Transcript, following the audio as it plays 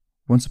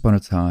Once upon a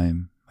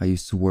time, I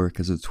used to work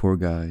as a tour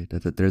guide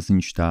at the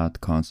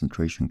Theresienstadt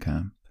concentration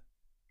camp.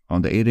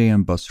 On the 8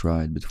 a.m. bus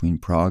ride between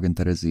Prague and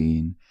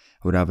Terezin,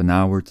 I would have an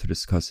hour to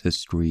discuss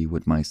history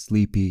with my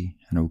sleepy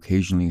and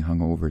occasionally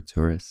hungover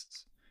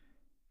tourists.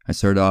 I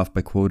started off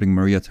by quoting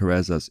Maria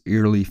Theresa's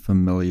eerily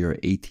familiar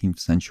 18th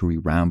century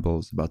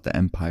rambles about the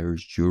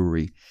empire's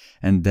Jewry,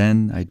 and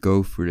then I'd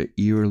go through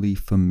the eerily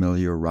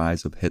familiar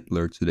rise of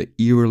Hitler to the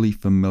eerily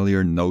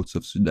familiar notes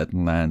of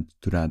Sudetenland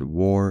to that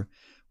war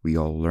we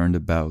all learned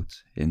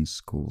about in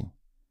school.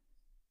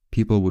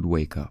 People would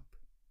wake up.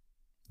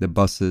 The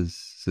bus's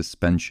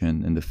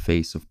suspension in the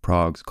face of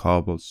Prague's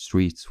cobbled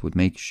streets would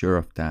make sure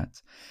of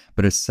that,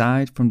 but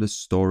aside from the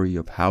story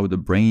of how the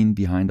brain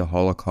behind the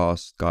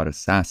Holocaust got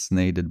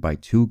assassinated by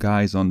two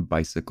guys on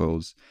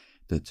bicycles,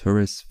 the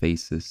tourists'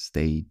 faces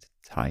stayed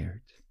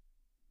tired.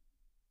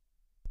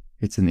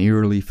 It's an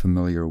eerily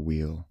familiar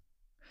wheel.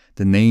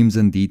 The names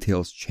and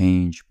details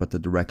change, but the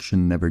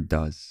direction never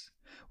does.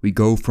 We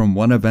go from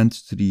one event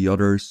to the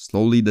other,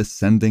 slowly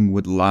descending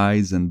with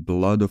lies and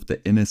blood of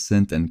the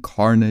innocent and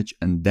carnage,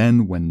 and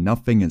then when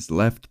nothing is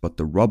left but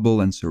the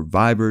rubble and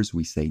survivors,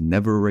 we say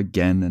never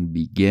again and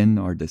begin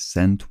our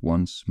descent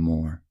once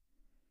more.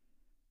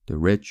 The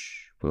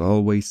rich will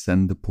always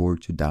send the poor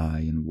to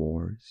die in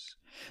wars.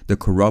 The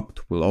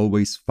corrupt will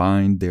always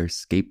find their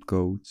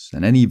scapegoats,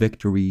 and any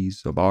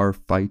victories of our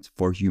fight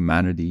for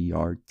humanity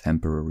are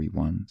temporary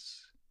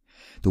ones.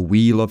 The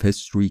wheel of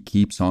history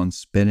keeps on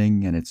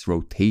spinning, and its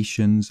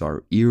rotations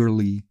are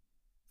eerily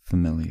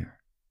familiar.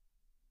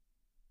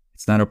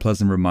 It's not a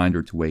pleasant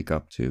reminder to wake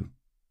up to,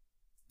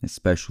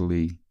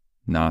 especially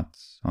not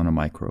on a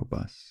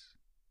microbus.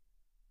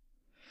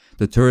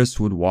 The tourists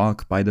would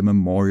walk by the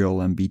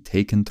memorial and be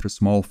taken to a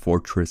small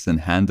fortress and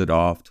handed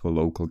off to a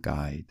local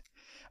guide.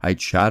 I'd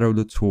shadow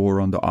the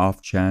tour on the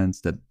off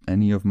chance that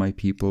any of my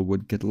people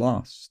would get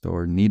lost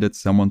or needed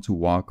someone to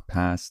walk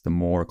past the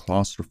more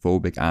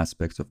claustrophobic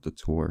aspects of the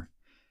tour.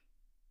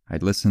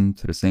 I'd listen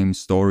to the same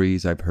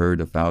stories I've heard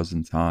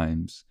 1,000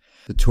 times.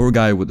 The tour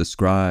guide would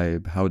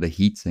describe how the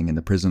heating in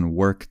the prison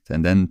worked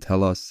and then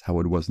tell us how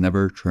it was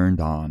never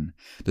turned on.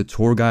 The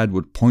tour guide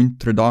would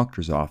point to the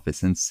doctor's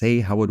office and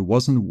say how it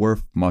wasn't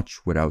worth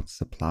much without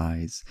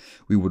supplies.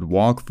 We would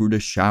walk through the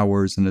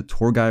showers and the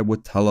tour guide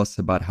would tell us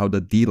about how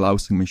the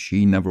delousing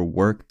machine never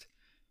worked.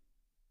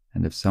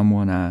 And if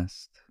someone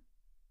asked,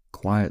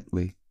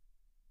 quietly,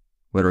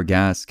 whether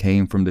gas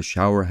came from the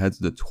shower heads,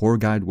 the tour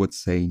guide would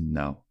say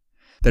no.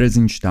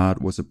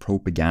 Theresienstadt was a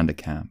propaganda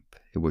camp.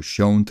 It was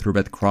shown to the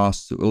Red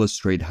Cross to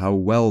illustrate how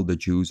well the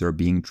Jews are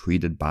being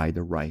treated by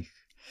the Reich.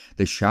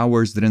 The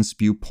showers didn't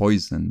spew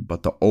poison,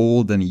 but the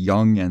old and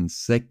young and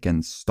sick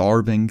and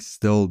starving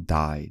still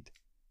died.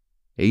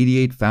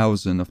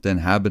 88,000 of the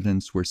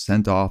inhabitants were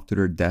sent off to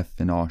their death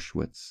in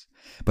Auschwitz,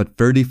 but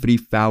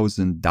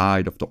 33,000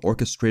 died of the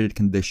orchestrated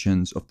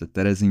conditions of the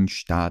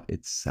Theresienstadt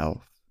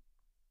itself.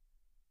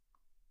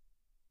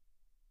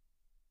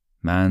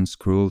 Man's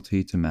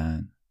cruelty to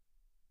man.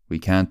 We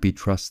can't be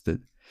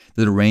trusted.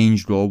 The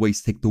deranged will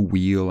always take the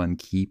wheel and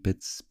keep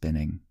it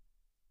spinning.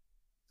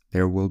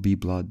 There will be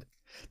blood.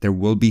 There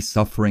will be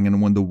suffering,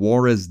 and when the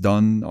war is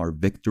done, our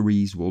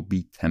victories will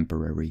be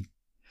temporary.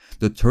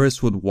 The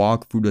tourists would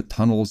walk through the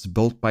tunnels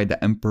built by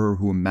the emperor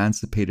who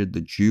emancipated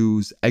the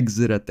Jews,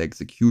 exit at the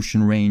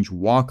execution range,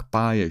 walk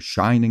by a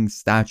shining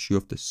statue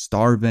of the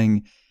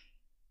starving,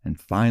 and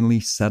finally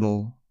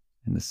settle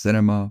in the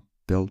cinema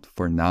built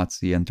for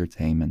Nazi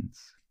entertainment.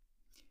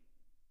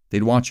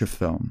 They'd watch a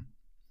film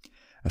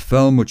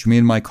which me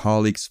and my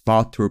colleagues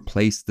fought to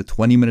replace the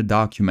 20-minute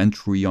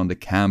documentary on the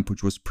camp,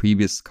 which was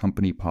previous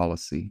company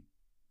policy.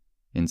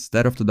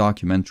 Instead of the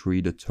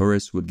documentary, the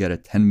tourists would get a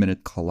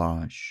 10-minute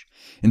collage.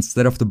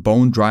 Instead of the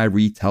bone-dry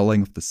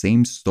retelling of the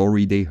same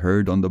story they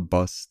heard on the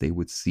bus, they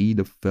would see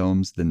the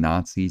films the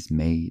Nazis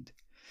made.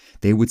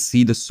 They would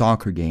see the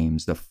soccer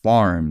games, the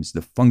farms,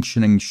 the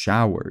functioning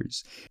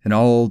showers. In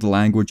all the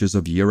languages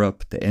of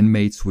Europe, the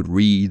inmates would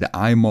read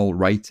 "I'm all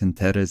right in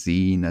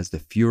Terezin" as the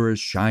Führer's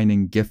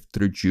shining gift to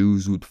the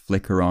Jews would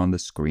flicker on the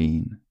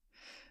screen.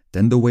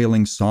 Then the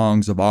wailing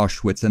songs of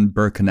Auschwitz and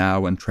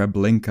Birkenau and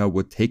Treblinka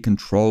would take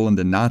control, and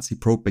the Nazi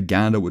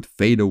propaganda would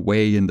fade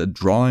away, and the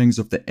drawings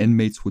of the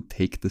inmates would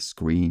take the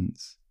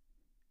screens.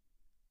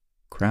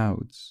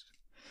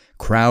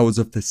 Crowds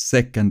of the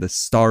sick and the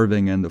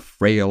starving and the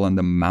frail and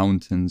the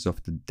mountains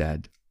of the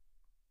dead.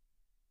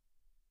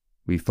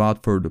 We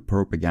fought for the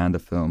propaganda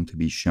film to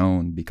be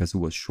shown because it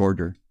was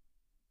shorter,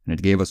 and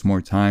it gave us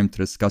more time to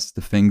discuss the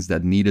things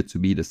that needed to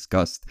be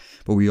discussed,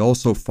 but we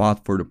also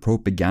fought for the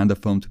propaganda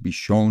film to be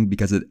shown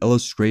because it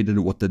illustrated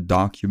what the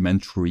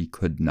documentary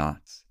could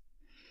not.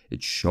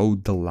 It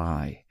showed the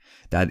lie.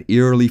 That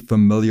eerily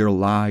familiar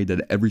lie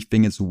that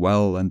everything is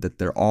well and that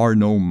there are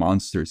no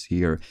monsters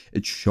here.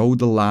 It showed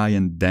the lie,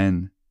 and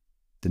then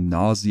the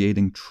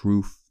nauseating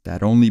truth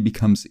that only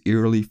becomes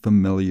eerily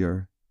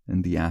familiar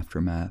in the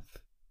aftermath.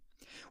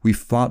 We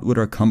fought with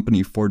our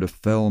company for the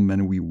film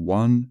and we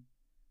won,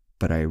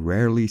 but I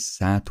rarely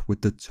sat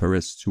with the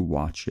tourists to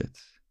watch it.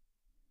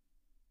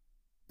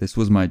 This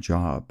was my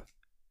job.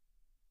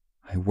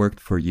 I worked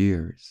for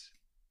years.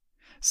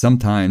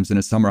 Sometimes in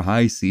the summer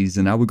high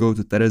season, I would go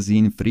to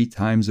Terezin 3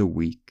 times a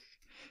week,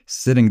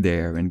 sitting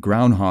there in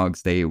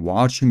Groundhog's Day,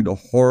 watching the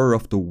horror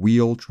of the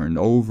wheel turn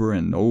over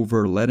and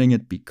over, letting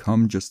it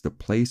become just a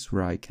place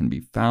where I can be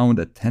found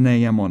at 10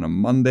 a.m. on a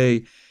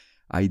Monday.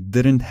 I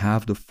didn't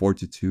have the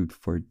fortitude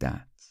for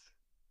that.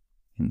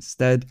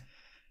 Instead,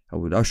 I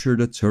would usher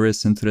the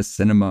tourists into the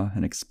cinema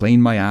and explain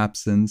my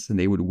absence, and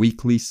they would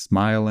weakly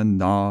smile and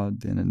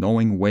nod in a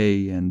knowing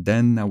way, and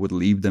then I would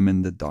leave them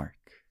in the dark.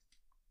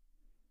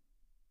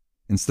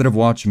 Instead of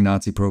watching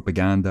Nazi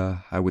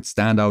propaganda, I would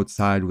stand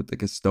outside with the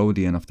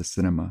custodian of the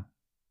cinema.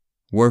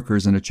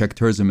 Workers in the Czech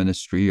tourism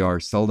industry are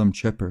seldom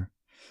chipper.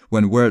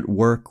 When we're at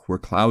work, we're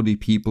cloudy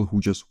people who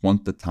just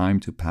want the time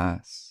to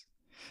pass.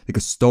 The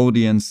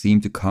custodian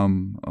seemed to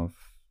come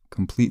of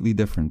completely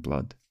different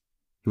blood.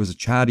 He was a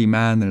chatty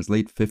man in his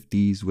late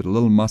 50s with a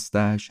little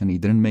mustache, and he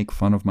didn't make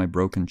fun of my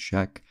broken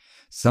Czech.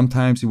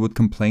 Sometimes he would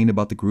complain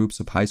about the groups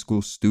of high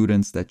school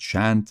students that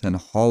chant and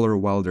holler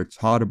while they're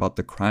taught about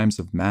the crimes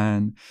of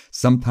man.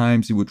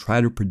 Sometimes he would try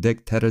to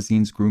predict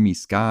Terezin's gloomy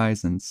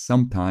skies, and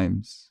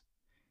sometimes,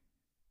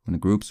 when the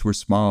groups were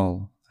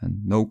small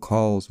and no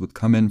calls would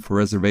come in for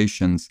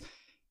reservations,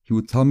 he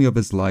would tell me of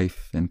his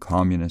life in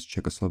communist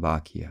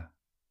Czechoslovakia.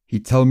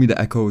 He'd tell me the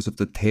echoes of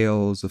the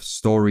tales of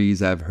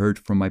stories I've heard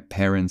from my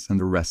parents and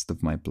the rest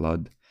of my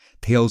blood.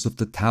 Tales of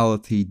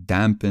totality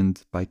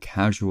dampened by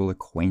casual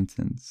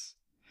acquaintance.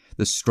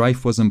 The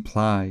strife was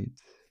implied.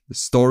 The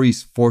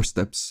stories forced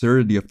the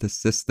absurdity of the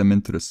system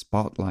into the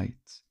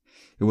spotlight.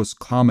 It was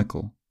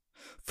comical.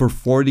 For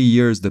 40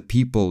 years, the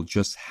people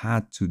just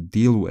had to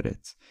deal with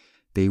it.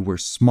 They were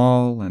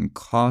small and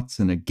caught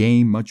in a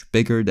game much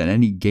bigger than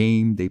any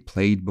game they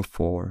played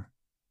before.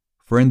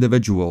 For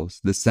individuals,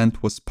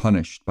 dissent was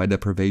punished by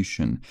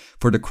deprivation.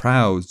 For the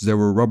crowds, there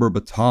were rubber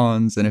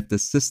batons, and if the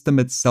system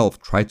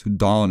itself tried to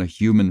don a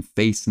human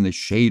face in the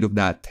shade of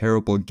that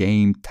terrible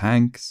game,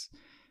 tanks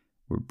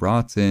were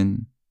brought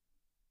in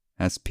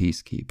as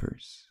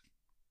peacekeepers.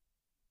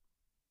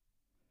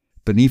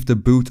 Beneath the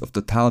boot of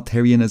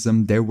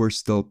totalitarianism, there were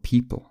still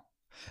people.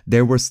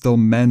 There were still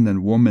men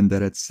and women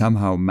that had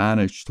somehow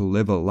managed to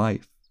live a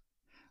life.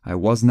 I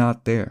was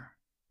not there.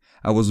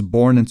 I was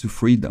born into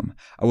freedom.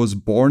 I was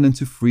born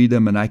into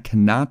freedom, and I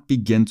cannot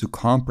begin to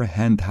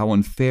comprehend how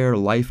unfair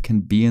life can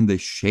be in the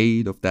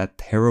shade of that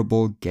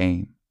terrible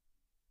game.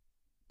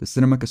 The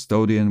cinema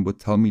custodian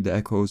would tell me the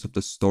echoes of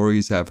the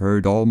stories I've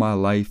heard all my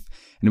life,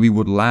 and we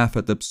would laugh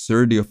at the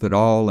absurdity of it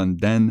all, and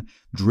then,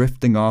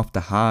 drifting off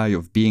the high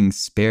of being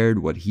spared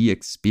what he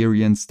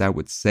experienced, I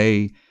would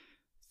say,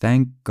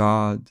 "Thank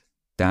God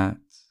that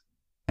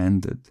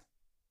ended."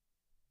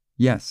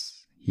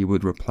 "Yes," he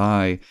would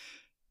reply,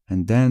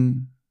 and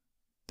then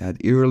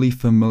that eerily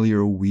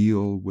familiar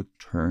wheel would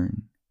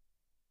turn.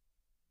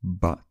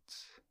 But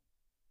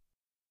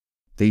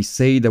they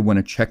say that when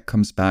a Czech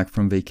comes back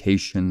from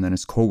vacation and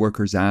his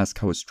coworkers ask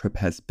how his trip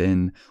has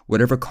been,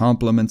 whatever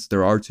compliments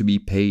there are to be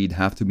paid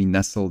have to be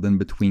nestled in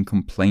between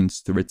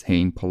complaints to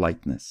retain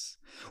politeness.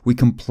 We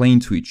complain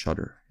to each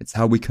other. It's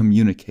how we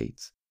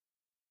communicate.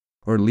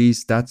 Or at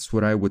least that's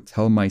what I would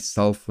tell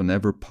myself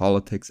whenever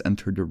politics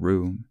entered the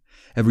room.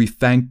 Every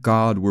 "thank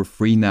God we're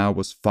free now"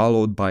 was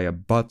followed by a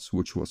 "but,"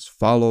 which was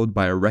followed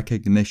by a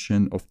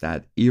recognition of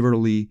that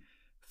eerily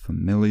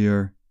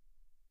familiar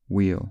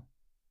wheel.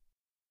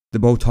 The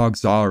Botog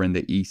Czar in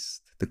the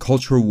East, the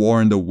culture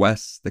war in the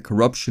West, the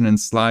corruption and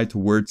slide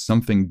towards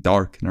something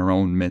dark in our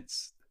own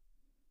midst.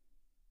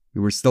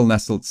 We were still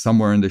nestled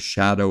somewhere in the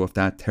shadow of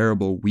that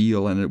terrible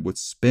wheel, and it would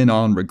spin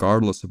on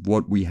regardless of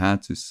what we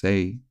had to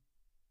say.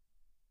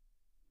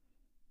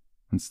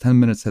 Once 10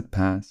 minutes had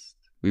passed,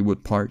 we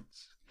would part,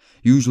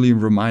 usually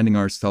reminding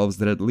ourselves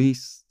that at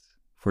least,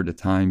 for the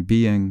time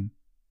being,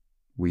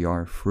 we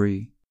are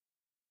free.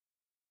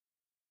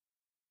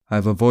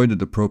 I've avoided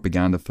the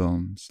propaganda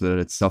film so that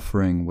its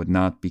suffering would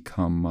not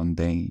become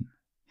mundane.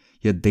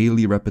 Yet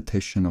daily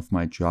repetition of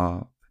my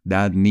job,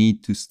 that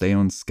need to stay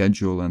on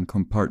schedule and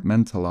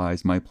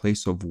compartmentalize my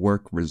place of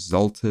work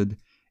resulted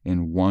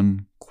in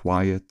one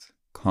quiet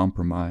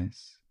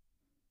compromise.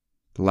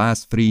 The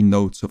last 3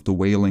 notes of the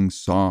wailing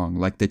song,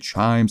 like the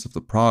chimes of the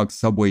Prague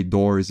subway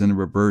doors in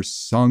reverse,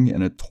 sung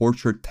in a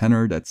tortured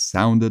tenor that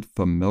sounded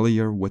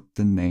familiar with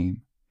the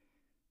name.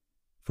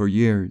 For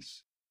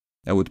years,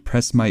 I would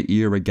press my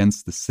ear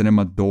against the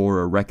cinema door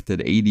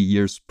erected 80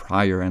 years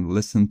prior and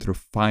listen to the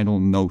final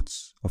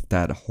notes of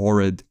that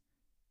horrid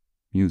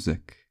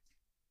music.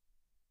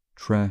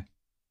 Tre,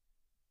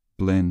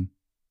 blin,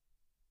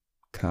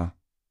 ka.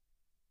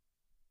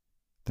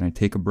 Then I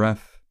take a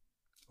breath,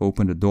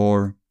 open the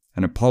door,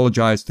 and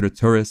apologize to the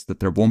tourists that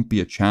there won't be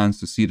a chance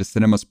to see the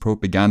cinema's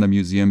propaganda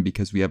museum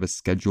because we have a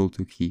schedule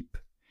to keep.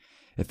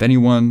 If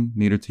anyone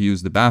needed to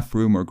use the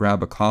bathroom or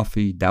grab a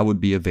coffee, that would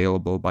be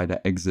available by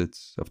the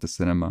exits of the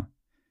cinema.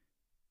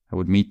 I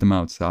would meet them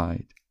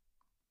outside.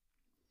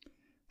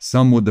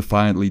 Some would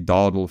defiantly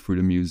dawdle through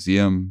the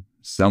museum,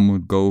 some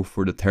would go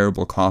for the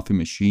terrible coffee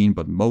machine,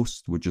 but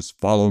most would just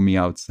follow me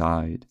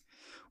outside.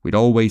 We'd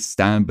always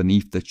stand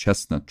beneath the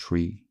chestnut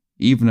tree,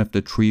 Even if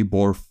the tree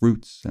bore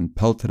fruits and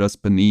pelted us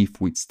beneath,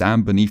 we'd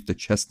stand beneath the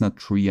chestnut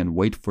tree and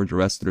wait for the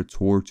rest of the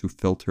tour to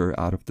filter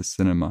out of the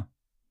cinema.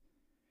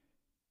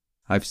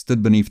 I've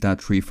stood beneath that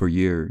tree for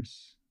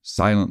years,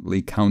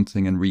 silently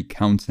counting and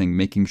recounting,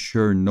 making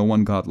sure no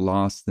one got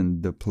lost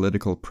in the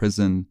political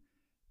prison,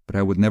 but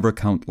I would never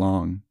count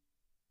long.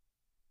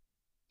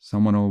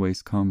 Someone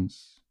always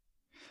comes.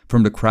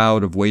 From the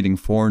crowd of waiting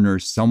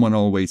foreigners, someone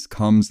always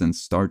comes and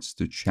starts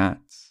to chat.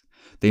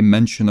 They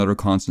mention other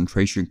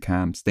concentration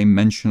camps, they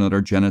mention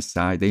other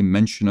genocide, they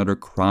mention other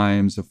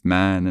crimes of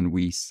man, and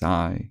we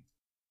sigh.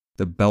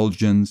 The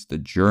Belgians, the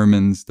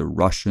Germans, the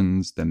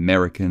Russians, the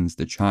Americans,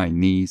 the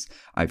Chinese,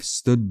 I've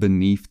stood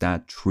beneath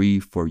that tree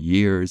for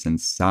years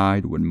and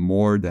sighed with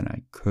more than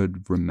I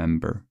could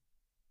remember.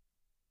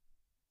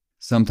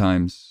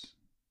 Sometimes,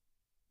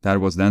 that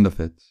was the end of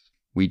it.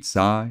 We'd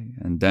sigh,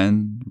 and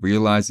then,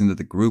 realizing that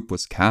the group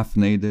was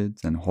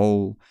caffeinated and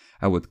whole,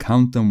 I would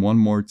count them one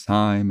more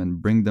time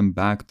and bring them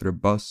back to the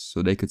bus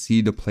so they could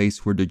see the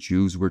place where the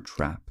Jews were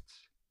trapped.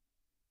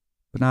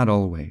 But not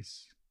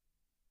always.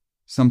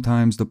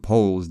 Sometimes the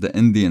Poles, the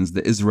Indians,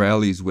 the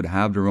Israelis would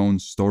have their own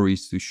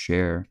stories to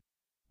share.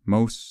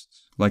 Most,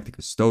 like the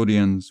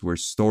custodians, were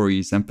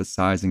stories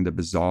emphasizing the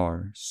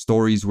bizarre,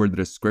 stories where the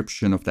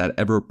description of that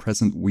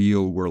ever-present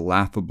wheel were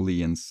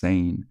laughably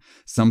insane.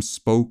 Some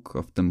spoke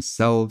of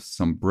themselves,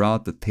 some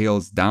brought the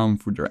tales down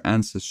through their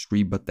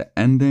ancestry, but the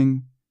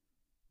ending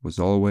was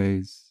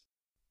always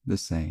the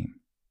same.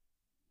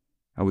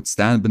 I would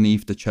stand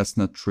beneath the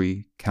chestnut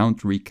tree,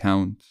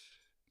 recount,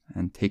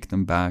 and take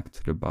them back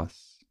to the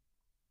bus.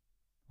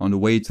 On the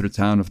way to the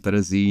town of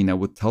Terezin, I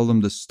would tell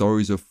them the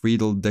stories of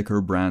Friedel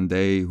Dicker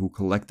Brandet, who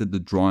collected the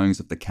drawings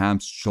of the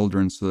camp's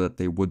children so that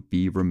they would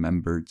be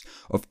remembered,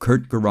 of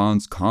Kurt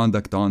Geron's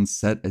conduct on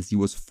set as he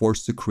was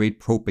forced to create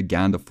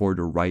propaganda for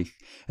the Reich.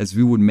 As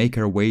we would make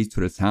our way to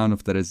the town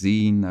of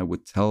Terezin, I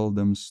would tell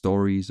them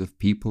stories of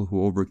people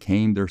who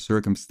overcame their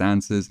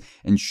circumstances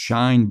and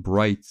shined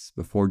bright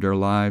before their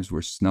lives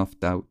were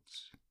snuffed out.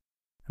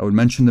 I would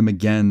mention them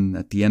again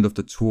at the end of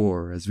the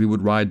tour as we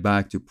would ride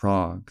back to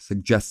Prague,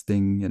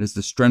 suggesting it is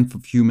the strength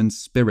of human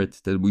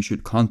spirit that we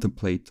should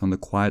contemplate on the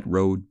quiet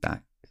road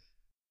back.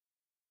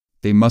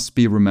 They must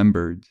be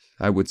remembered,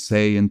 I would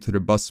say into the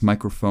bus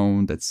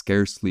microphone that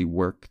scarcely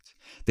worked.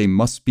 They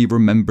must be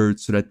remembered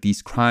so that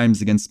these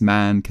crimes against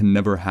man can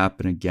never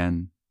happen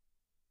again.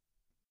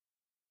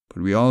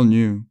 But we all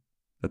knew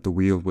that the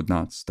wheel would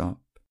not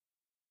stop.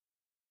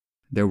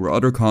 There were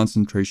other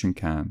concentration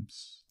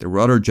camps. There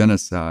were other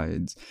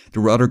genocides,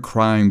 there were other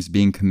crimes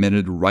being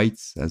committed right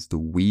as the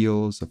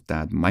wheels of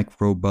that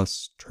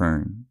microbus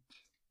turned.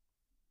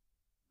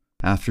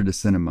 After the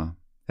cinema,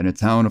 in the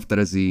town of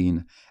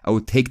Terezin, I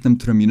would take them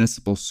to the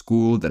municipal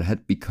school that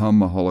had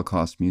become a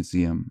Holocaust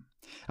museum.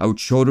 I would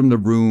show them the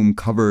room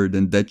covered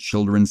in dead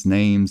children's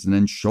names, and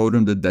then show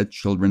them the dead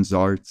children's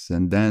arts,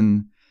 and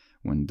then,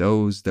 when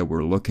those that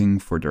were looking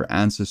for their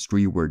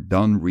ancestry were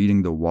done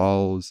reading the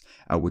walls,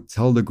 I would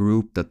tell the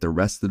group that the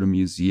rest of the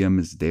museum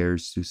is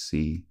theirs to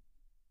see.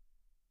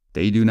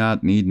 They do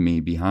not need me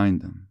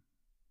behind them,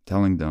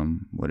 telling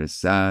them what is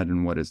sad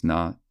and what is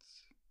not.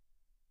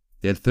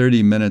 They had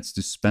 30 minutes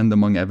to spend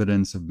among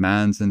evidence of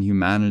man's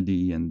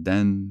inhumanity, and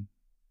then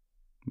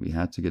we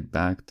had to get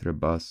back to the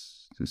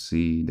bus to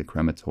see the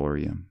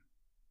crematorium.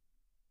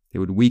 They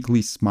would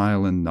weakly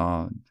smile and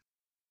nod.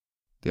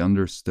 They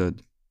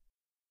understood.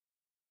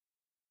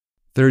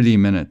 30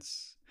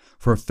 minutes.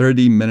 For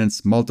 30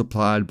 minutes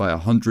multiplied by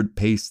 100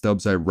 pay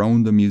stubs, I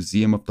roamed the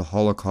Museum of the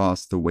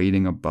Holocaust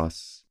awaiting a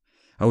bus.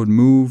 I would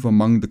move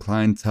among the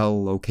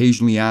clientele,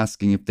 occasionally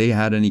asking if they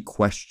had any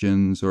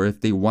questions or if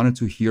they wanted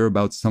to hear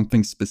about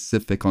something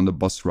specific on the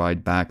bus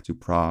ride back to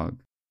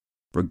Prague.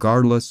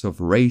 Regardless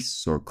of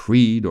race or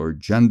creed or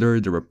gender,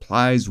 the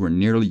replies were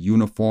nearly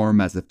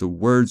uniform, as if the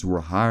words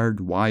were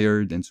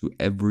hardwired into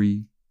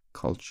every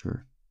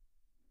culture.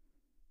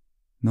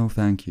 No,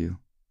 thank you.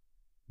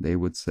 They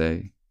would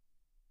say.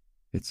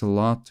 It's a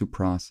lot to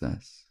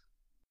process.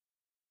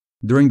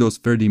 During those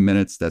 30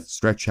 minutes that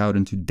stretch out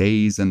into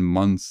days and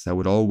months, I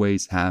would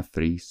always have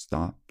 3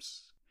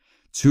 stops.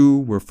 2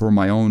 were for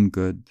my own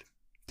good,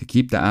 to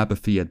keep the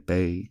apathy at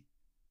bay.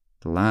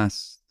 The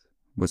last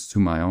was to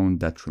my own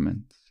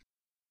detriment.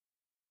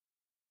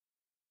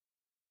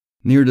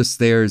 Near the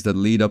stairs that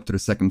lead up to the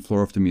 2nd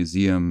floor of the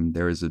museum,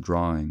 there is a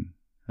drawing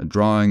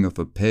of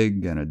a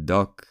pig and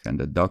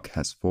the duck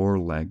has 4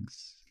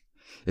 legs.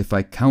 If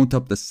I count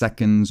up the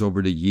seconds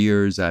over the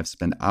years, I've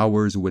spent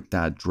hours with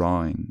that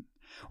drawing.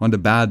 On the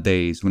bad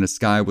days, when the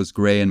sky was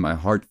gray and my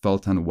heart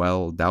felt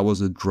unwell, that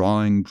was a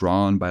drawing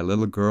drawn by a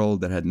little girl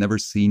that had never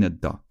seen a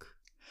duck.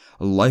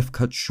 A life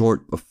cut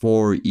short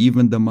before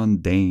even the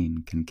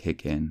mundane can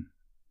kick in.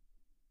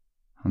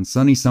 On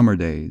sunny summer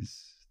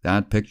days,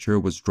 that picture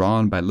was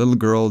drawn by a little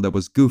girl that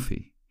was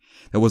goofy,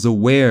 that was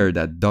aware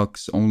that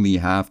ducks only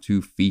have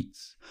 2 feet.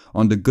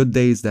 On the good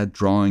days, that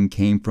drawing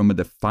came from a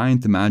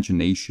defiant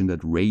imagination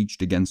that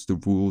raged against the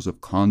rules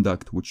of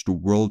conduct which the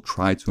world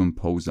tried to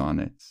impose on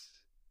it.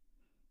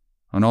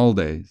 On all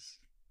days,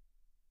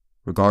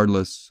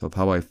 Regardless of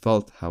how I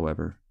felt,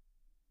 however,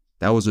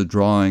 that was a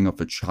drawing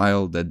of a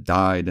child that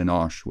died in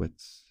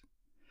Auschwitz.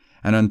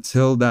 And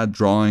until that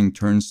drawing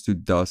turns to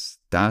dust,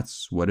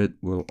 that's what it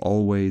will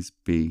always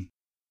be.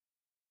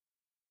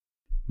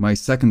 My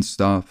second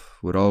stop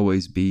would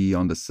always be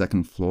on the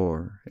second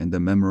floor in the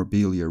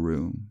memorabilia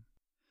room.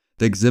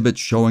 The exhibit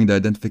showing the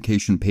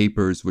identification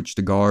papers which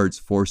the guards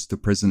forced the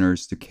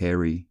prisoners to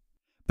carry.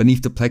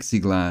 Beneath the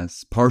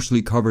plexiglass,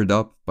 partially covered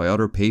up by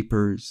other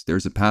papers,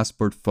 there's a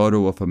passport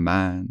photo of a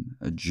man,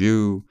 a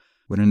Jew,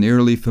 with an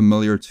eerily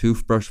familiar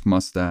toothbrush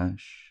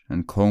mustache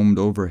and combed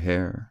over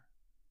hair.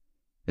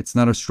 It's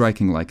not a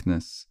striking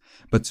likeness,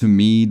 but to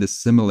me the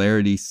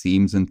similarity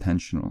seems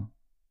intentional.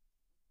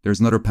 There's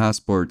another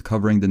passport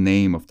covering the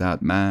name of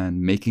that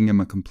man, making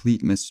him a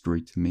complete mystery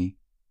to me.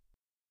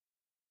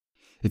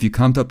 If you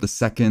count up the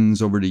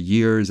seconds over the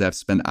years, I've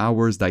spent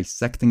hours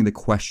dissecting the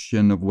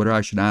question of whether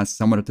I should ask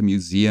someone at the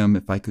museum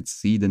if I could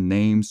see the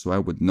name so I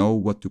would know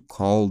what to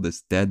call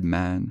this dead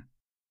man.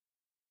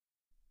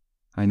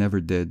 I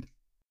never did.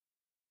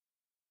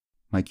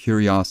 My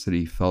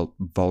curiosity felt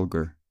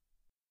vulgar.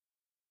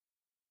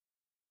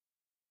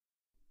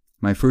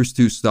 My first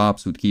two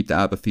stops would keep the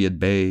apathy at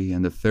bay,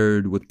 and the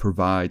third would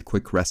provide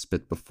quick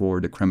respite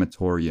before the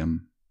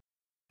crematorium.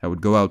 I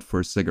would go out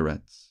for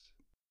cigarettes.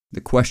 The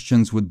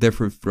questions would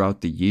differ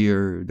throughout the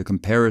year, the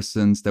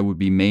comparisons that would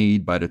be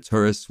made by the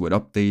tourists would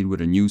update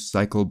with a news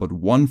cycle, but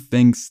one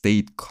thing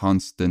stayed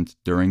constant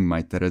during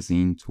my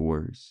Terezin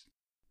tours.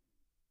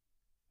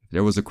 If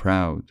there was a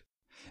crowd,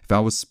 if I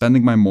was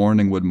spending my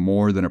morning with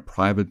more than a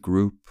private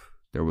group,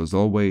 there was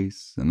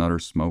always another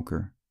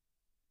smoker.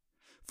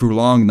 Through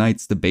long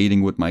nights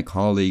debating with my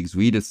colleagues,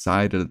 we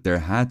decided that there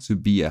had to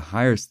be a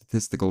higher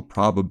statistical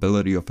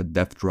probability of a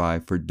death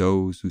drive for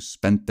those who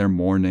spent their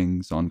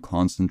mornings on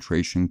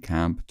concentration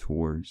camp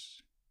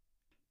tours.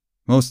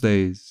 Most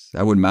days,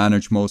 I would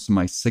manage most of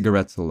my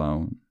cigarettes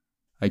alone.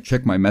 I'd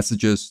check my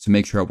messages to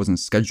make sure I wasn't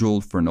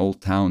scheduled for an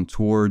Old Town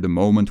tour the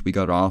moment we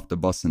got off the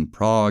bus in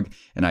Prague,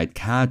 and I'd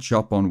catch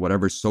up on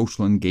whatever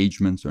social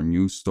engagements or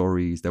news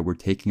stories that were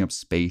taking up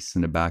space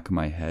in the back of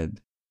my head.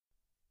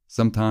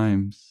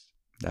 Sometimes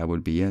that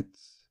would be it.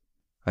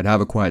 I'd have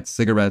a quiet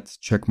cigarette,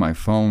 check my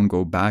phone,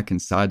 go back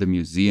inside the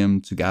museum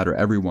to gather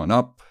everyone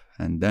up,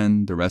 and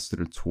then the rest of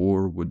the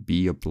tour would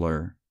be a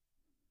blur.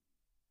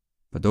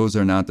 But those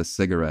are not the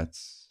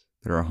cigarettes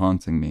that are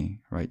haunting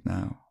me right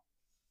now.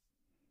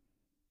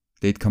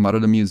 They'd come out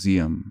of the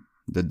museum,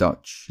 the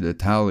Dutch, the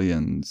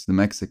Italians, the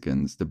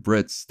Mexicans, the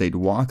Brits, they'd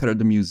walk out of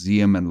the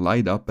museum and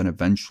light up, and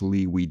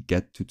eventually we'd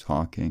get to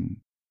talking.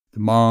 The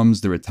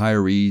moms, the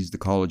retirees, the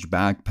college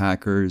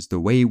backpackers, the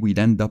way we'd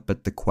end up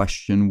at the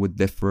question would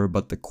differ,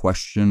 but the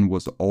question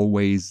was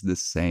always the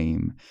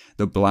same.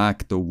 The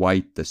black, the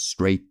white, the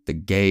straight, the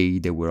gay,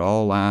 they would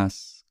all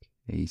ask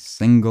a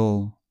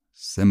single,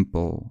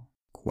 simple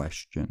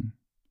question.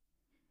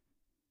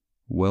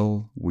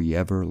 Will we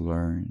ever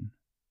learn?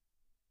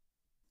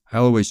 I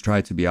always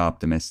try to be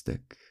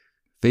optimistic.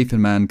 Faith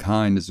in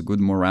mankind is a good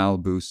morale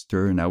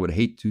booster, and I would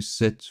hate to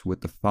sit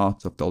with the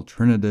thought of the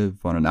alternative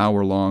on an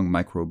hour-long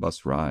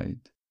microbus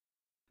ride.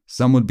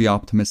 Some would be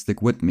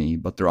optimistic with me,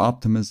 but their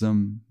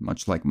optimism,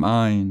 much like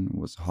mine,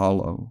 was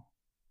hollow.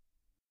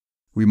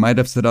 We might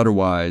have said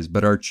otherwise,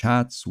 but our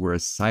chats were a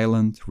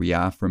silent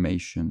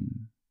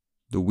reaffirmation.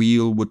 The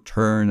wheel would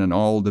turn, and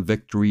all the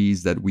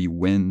victories that we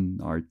win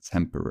are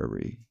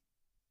temporary.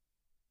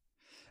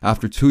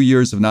 After 2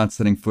 years of not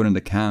setting foot in the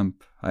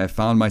camp, I have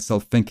found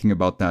myself thinking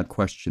about that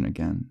question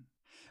again.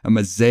 A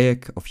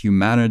mosaic of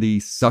humanity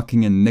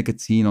sucking in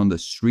nicotine on the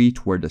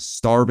street where the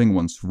starving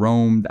once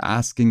roamed,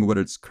 asking whether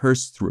it's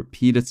cursed to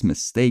repeat its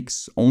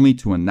mistakes, only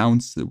to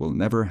announce it will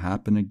never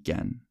happen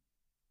again.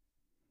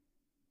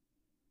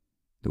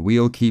 The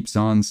wheel keeps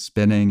on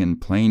spinning in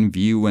plain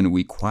view, and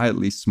we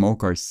quietly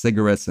smoke our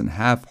cigarettes and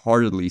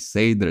half-heartedly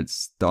say that it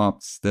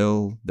stopped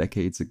still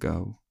decades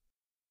ago.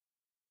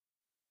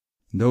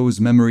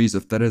 Those memories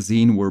of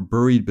Terezin were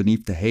buried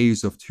beneath the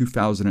haze of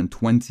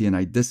 2020, and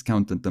I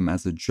discounted them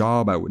as a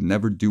job I would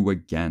never do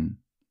again.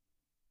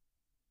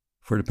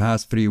 For the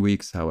past 3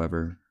 weeks,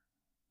 however,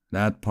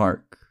 that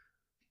park,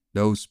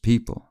 those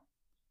people,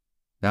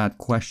 that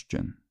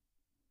question,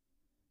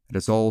 it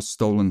has all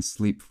stolen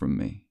sleep from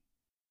me.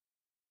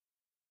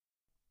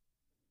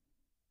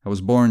 I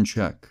was born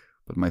Czech,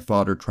 but my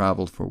father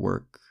traveled for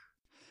work.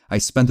 I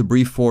spent a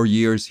brief 4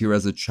 years here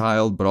as a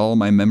child, but all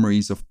my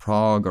memories of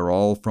Prague are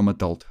all from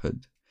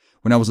adulthood.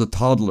 When I was a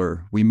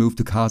toddler, we moved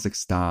to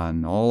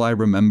Kazakhstan. All I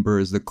remember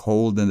is the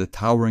cold and the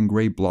towering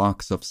grey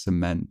blocks of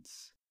cement.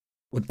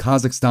 What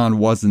Kazakhstan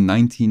was in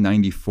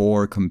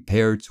 1994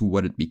 compared to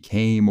what it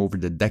became over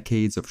the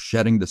decades of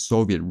shedding the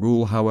Soviet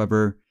rule,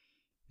 however,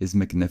 is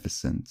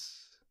magnificent.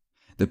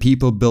 The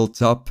people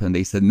built up and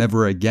they said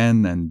never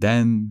again, and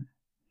then,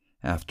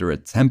 after a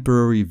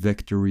temporary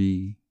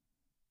victory,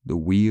 the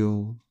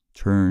wheel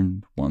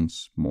turned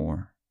once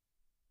more.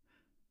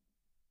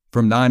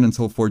 From 9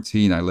 until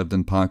 14, I lived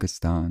in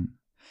Pakistan.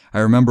 I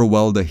remember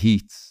well the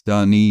heat, the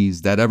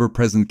unease, that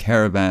ever-present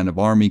caravan of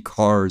army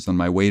cars on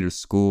my way to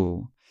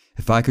school.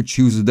 If I could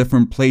choose a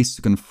different place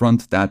to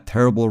confront that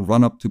terrible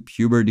run-up to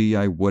puberty,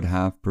 I would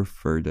have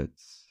preferred it.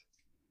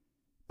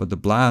 But the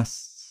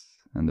blasts,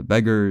 and the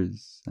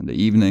beggars, and the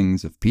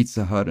evenings of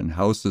Pizza Hut and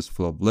houses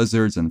full of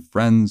lizards and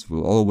friends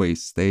will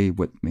always stay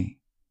with me.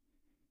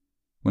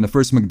 When the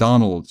first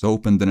McDonald's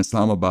opened in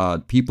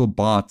Islamabad, people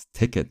bought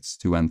tickets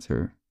to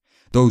enter.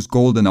 Those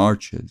golden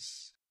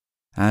arches,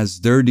 as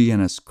dirty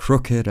and as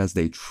crooked as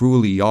they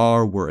truly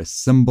are, were a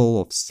symbol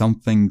of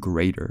something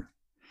greater.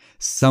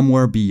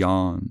 Somewhere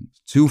beyond,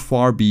 too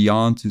far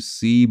beyond to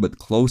see, but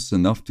close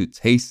enough to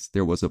taste,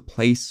 there was a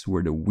place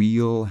where the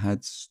wheel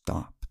had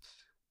stopped.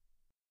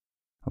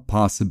 A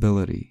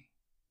possibility.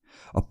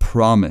 A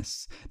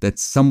promise that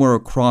somewhere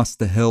across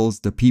the hills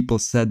the people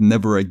said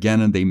never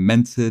again, and they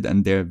meant it,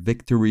 and their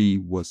victory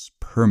was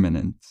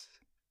permanent.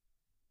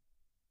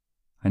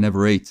 I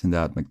never ate in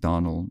that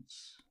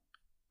McDonald's.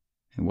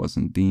 It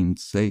wasn't deemed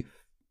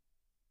safe.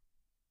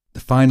 The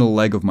final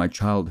leg of my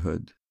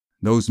childhood,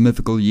 those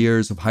mythical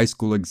years of high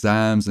school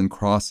exams and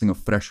crossing of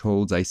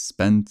thresholds, I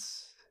spent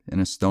in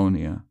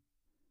Estonia.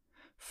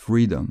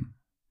 Freedom.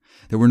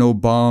 There were no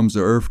bombs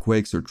or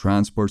earthquakes or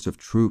transports of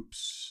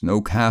troops,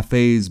 no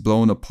cafes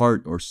blown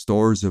apart or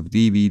stores of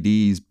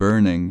DVDs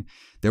burning.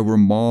 There were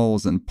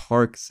malls and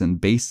parks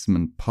and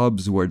basement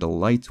pubs where the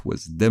light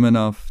was dim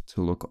enough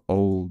to look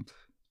old.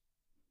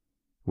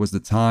 It was the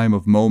time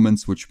of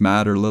moments which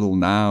matter little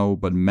now,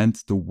 but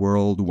meant the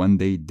world when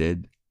they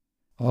did.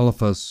 All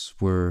of us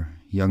were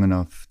young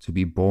enough to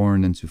be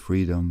born into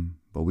freedom,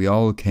 but we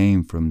all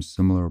came from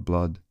similar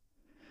blood.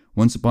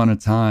 Once upon a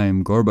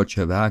time,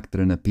 Gorbachev acted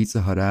in a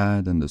Pizza Hut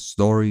ad, and the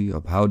story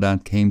of how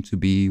that came to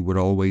be would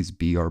always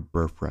be our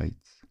birthright.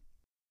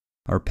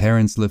 Our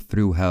parents lived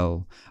through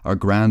hell. Our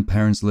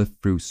grandparents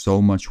lived through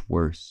so much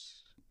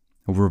worse.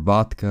 Over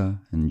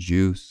vodka and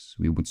juice,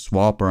 we would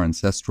swap our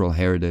ancestral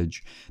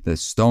heritage, the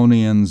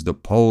Estonians, the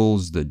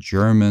Poles, the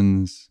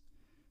Germans,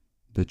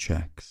 the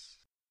Czechs.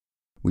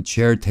 We'd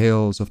share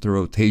tales of the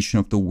rotation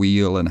of the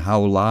wheel and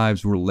how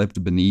lives were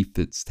lived beneath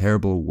its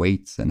terrible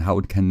weight and how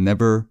it can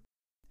never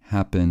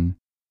happen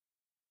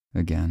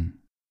again.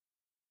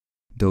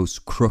 Those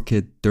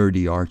crooked,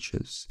 dirty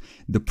arches,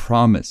 the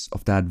promise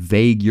of that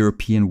vague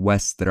European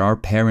West that our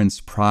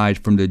parents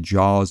pried from the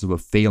jaws of a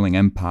failing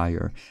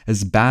empire.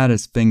 As bad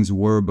as things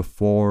were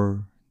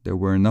before, there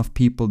were enough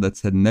people that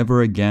said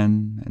never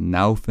again, and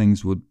now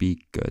things would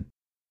be good.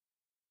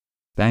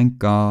 Thank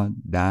God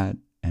that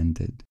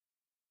ended.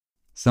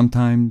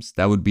 Sometimes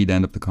that would be the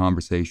end of the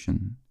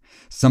conversation.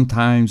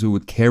 Sometimes we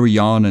would carry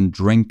on and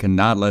drink and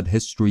not let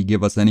history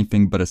give us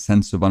anything but a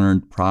sense of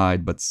unearned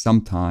pride, but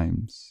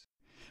sometimes,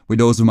 with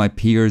those of my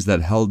peers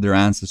that held their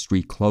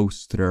ancestry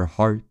close to their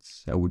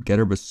hearts, I would get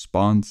a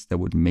response that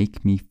would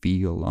make me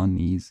feel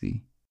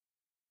uneasy.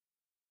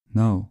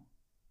 No,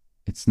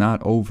 it's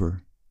not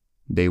over,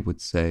 they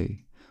would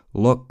say.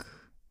 Look,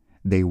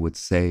 they would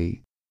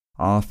say.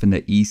 Off in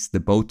the east, the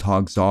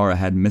Botog Czar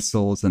had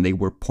missiles, and they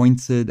were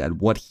pointed at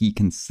what he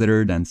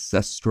considered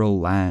ancestral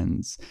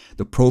lands.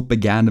 The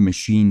propaganda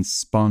machine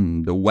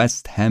spun, the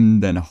West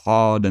hemmed and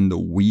hawed, and the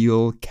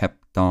wheel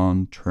kept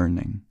on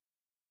turning.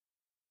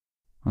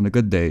 On the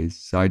good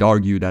days, I'd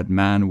argue that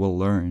man will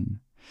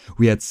learn.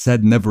 We had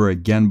said never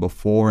again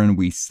before, and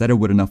we said it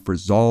with enough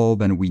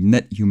resolve, and we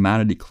knit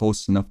humanity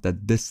close enough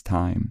that this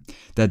time,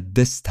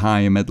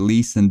 at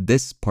least in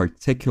this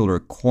particular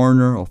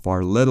corner of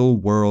our little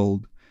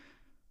world,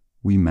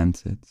 we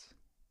meant it.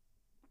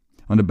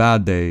 On the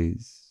bad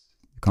days,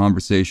 the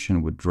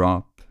conversation would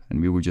drop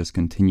and we would just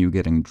continue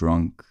getting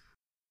drunk.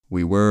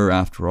 We were,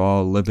 after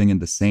all, living in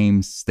the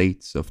same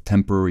states of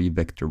temporary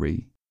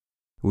victory.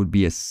 It would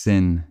be a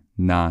sin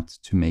not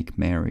to make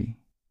merry.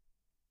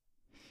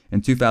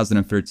 In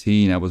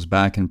 2013, I was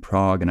back in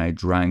Prague and I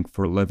drank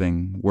for a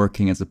living,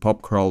 working as a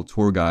pub crawl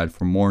tour guide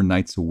for more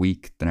nights a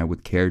week than I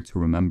would care to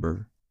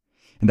remember.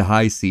 In the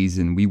high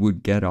season, we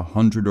would get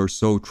 100 or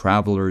so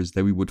travelers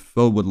that we would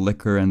fill with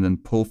liquor and then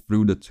pull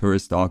through the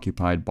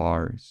tourist-occupied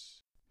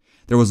bars.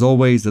 There was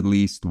always at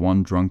least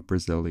one drunk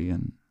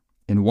Brazilian.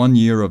 In 1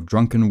 year of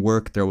drunken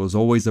work, there was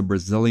always a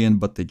Brazilian,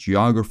 but the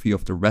geography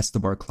of the rest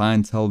of our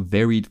clientele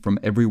varied from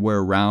everywhere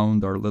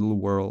around our little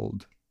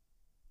world.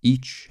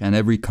 Each and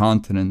every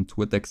continent,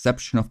 with the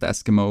exception of the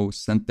Eskimos,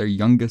 sent their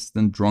youngest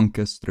and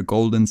drunkest to the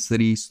Golden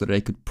City so that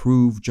they could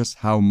prove just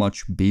how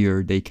much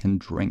beer they can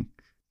drink.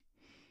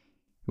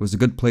 It was a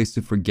good place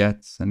to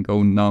forget and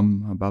go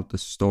numb about the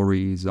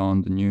stories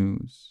on the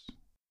news.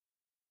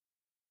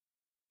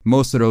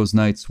 Most of those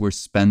nights were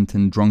spent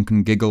in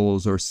drunken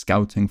giggles or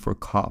scouting for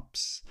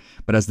cops,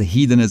 but as the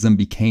hedonism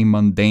became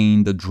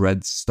mundane, the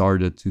dread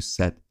started to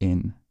set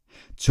in.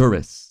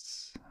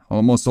 Tourists,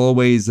 almost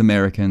always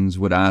Americans,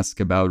 would ask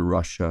about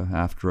Russia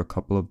after a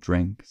couple of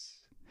drinks.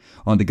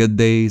 On the good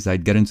days,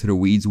 I'd get into the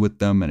weeds with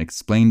them and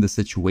explain the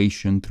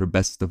situation to the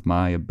best of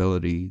my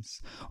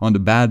abilities. On the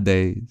bad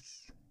days,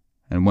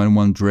 and when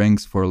one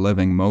drinks for a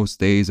living, most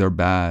days are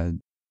bad,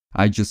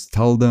 I just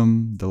tell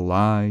them the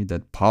lie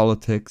that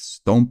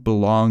politics don't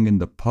belong in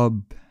the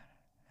pub,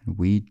 and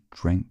we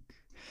drink.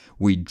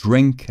 We'd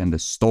drink, and the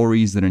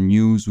stories in the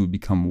news would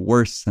become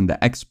worse, and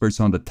the experts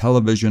on the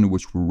television,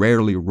 which were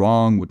rarely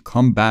wrong, would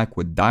come back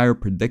with dire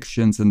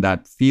predictions, and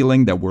that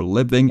feeling that we're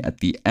living at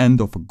the end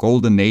of a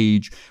golden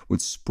age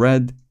would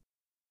spread,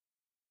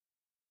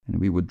 and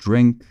we would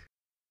drink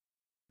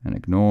and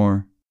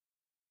ignore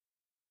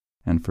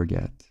and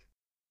forget.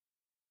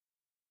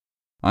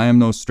 I am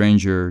no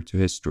stranger to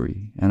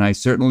history, and I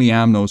certainly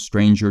am no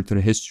stranger to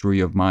the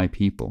history of my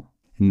people.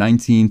 In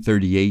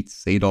 1938,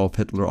 Adolf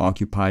Hitler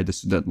occupied the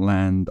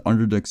Sudetenland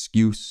under the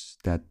excuse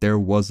that there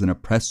was an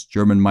oppressed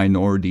German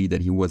minority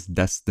that he was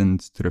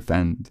destined to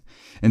defend.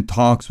 In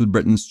talks with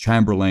Britain's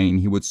Chamberlain,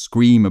 he would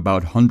scream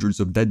about hundreds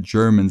of dead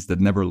Germans that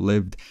never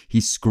lived.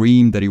 He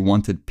screamed that he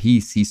wanted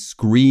peace. He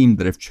screamed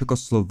that if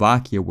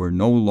Czechoslovakia were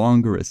no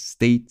longer a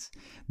state,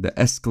 the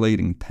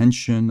escalating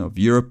tension of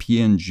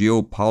European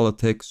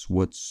geopolitics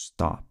would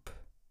stop.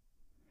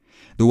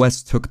 The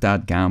West took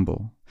that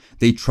gamble.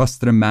 They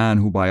trusted a man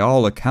who by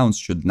all accounts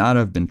should not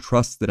have been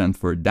trusted, and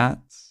for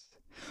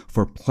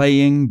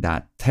playing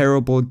that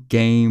terrible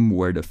game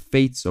where the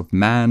fates of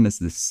man is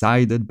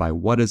decided by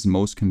what is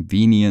most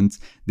convenient,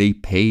 they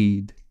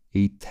paid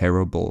a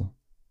terrible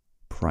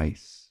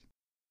price.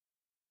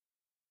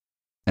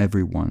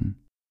 Everyone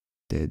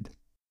did.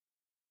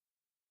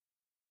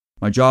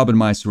 My job and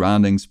my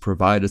surroundings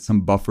provided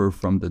some buffer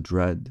from the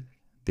dread.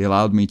 They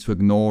allowed me to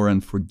ignore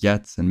and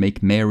forget and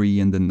make merry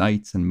in the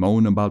night and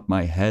moan about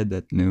my head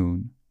at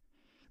noon.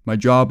 My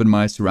job and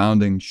my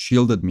surroundings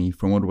shielded me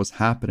from what was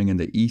happening in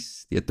the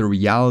East, yet the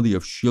reality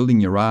of shielding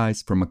your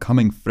eyes from a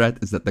coming threat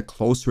is that the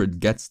closer it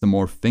gets, the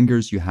more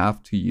fingers you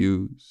have to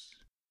use.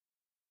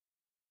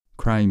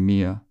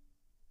 Crimea.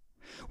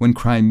 When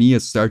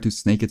Crimea started to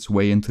snake its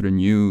way into the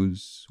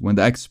news, when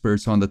the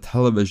experts on the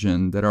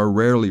television that are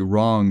rarely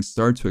wrong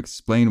start to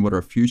explain what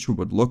our future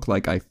would look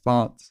like, I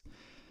thought,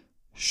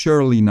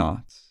 surely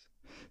not.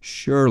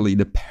 Surely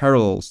the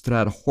parallels to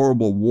that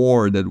horrible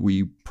war that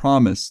we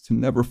promised to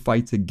never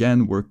fight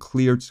again were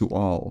clear to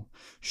all.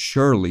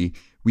 Surely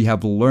we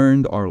have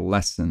learned our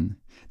lesson,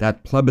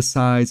 that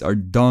plebiscites are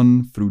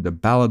done through the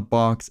ballot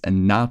box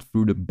and not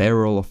through the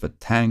barrel of a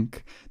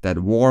tank, that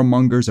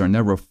warmongers are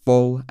never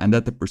full, and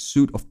that the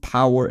pursuit of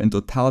power in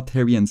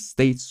totalitarian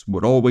states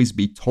would always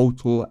be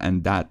total,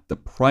 and that the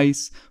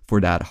price for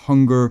that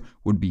hunger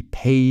would be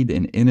paid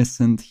in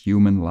innocent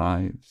human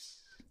lives.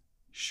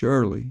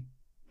 Surely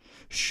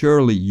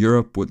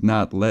Europe would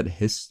not let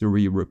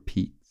history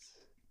repeat.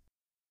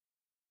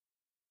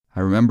 I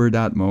remember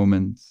that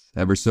moment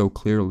ever so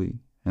clearly,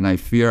 and I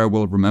fear I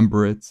will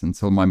remember it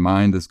until my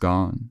mind is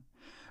gone.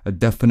 A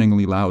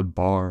deafeningly loud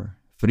bar,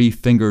 3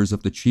 fingers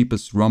of the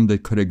cheapest rum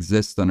that could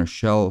exist on a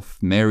shelf,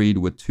 married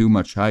with too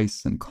much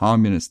ice and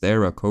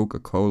communist-era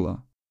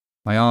Coca-Cola.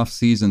 My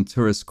off-season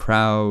tourist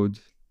crowd,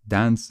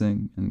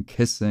 dancing and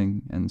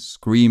kissing and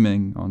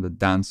screaming on the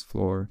dance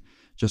floor,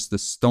 just a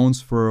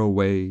stone's throw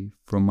away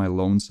from my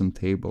lonesome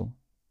table.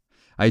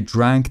 I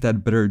drank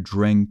that bitter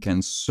drink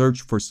and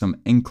searched for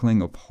some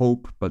inkling of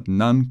hope, but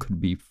none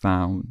could be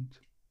found.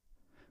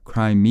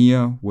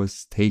 Crimea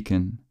was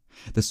taken.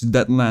 The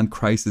Sudetenland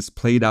crisis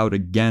played out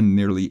again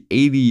nearly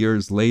 80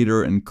 years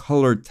later in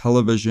colored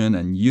television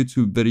and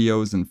YouTube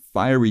videos and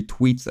fiery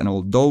tweets, and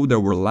although there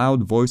were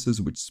loud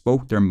voices which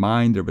spoke their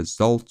mind, the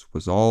result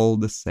was all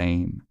the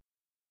same.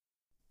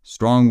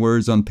 Strong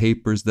words on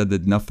papers that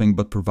did nothing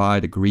but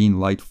provide a green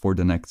light for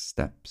the next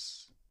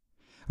steps.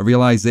 A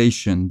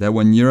realization that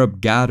when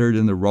Europe gathered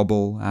in the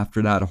rubble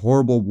after that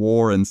horrible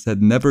war and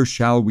said, "Never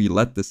shall we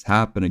let this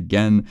happen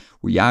again,"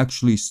 we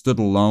actually stood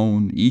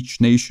alone,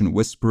 each nation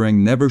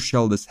whispering, "Never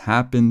shall this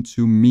happen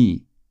to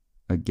me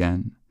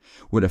again,"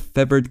 with a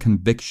fevered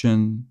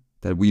conviction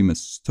that we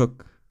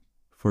mistook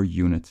for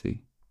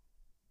unity.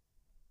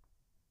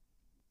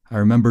 I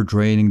remember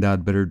draining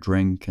that bitter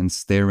drink and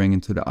staring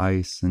into the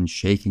ice and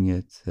shaking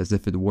it as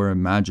if it were a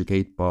magic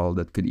 8-ball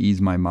that could ease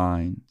my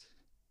mind.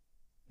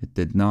 It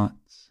did not.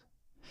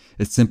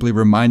 It simply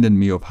reminded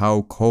me of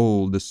how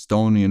cold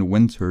Estonian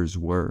winters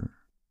were,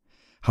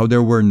 how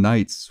there were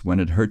nights when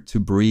it hurt to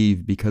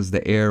breathe because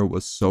the air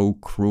was so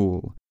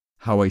cruel,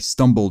 how I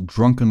stumbled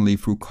drunkenly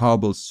through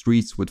cobbled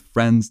streets with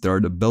friends that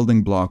are the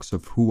building blocks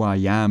of who I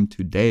am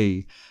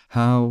today,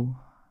 how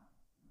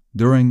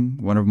during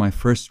one of my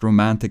first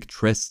romantic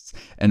trysts,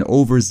 an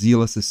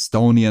overzealous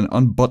Estonian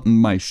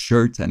unbuttoned my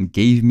shirt and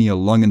gave me a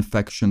lung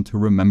infection to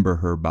remember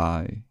her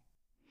by.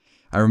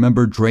 I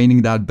remember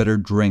draining that bitter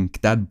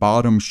drink, that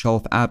bottom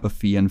shelf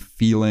apathy, and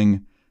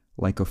feeling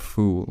like a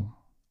fool.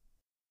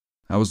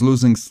 I was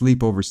losing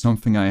sleep over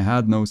something I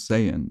had no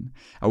say in.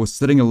 I was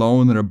sitting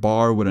alone at a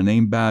bar with a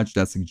name badge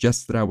that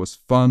suggested I was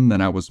fun,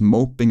 and I was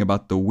moping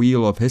about the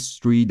wheel of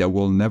history that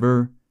will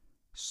never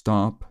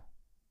stop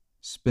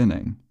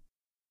spinning.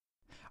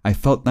 I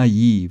felt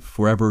naive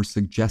for ever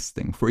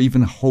suggesting, for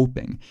even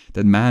hoping,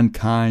 that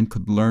mankind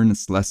could learn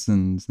its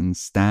lessons and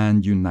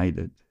stand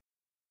united.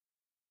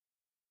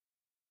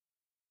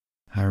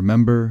 I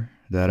remember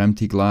that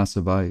empty glass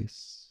of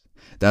ice,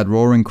 that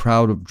roaring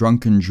crowd of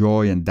drunken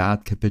joy, and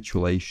that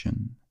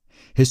capitulation.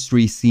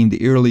 History seemed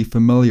eerily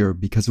familiar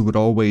because it would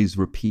always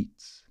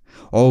repeat.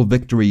 All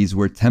victories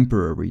were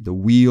temporary, the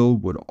wheel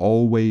would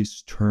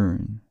always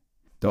turn.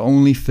 The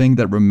only thing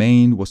that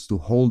remained was to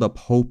hold up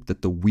hope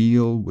that the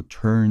wheel would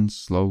turn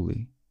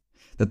slowly,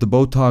 that the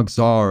Botog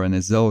Czar and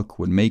his ilk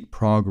would make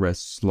progress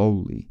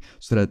slowly,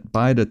 so that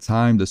by the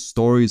time the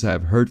stories I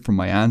have heard from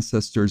my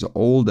ancestors,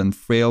 old and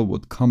frail,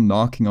 would come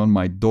knocking on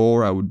my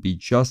door, I would be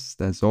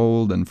just as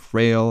old and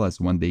frail as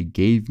when they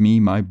gave me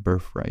my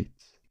birthright.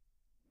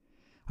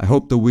 I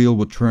hope the wheel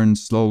would turn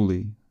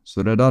slowly,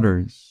 so that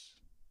others,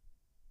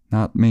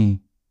 not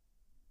me,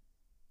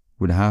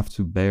 would have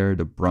to bear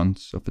the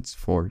brunt of its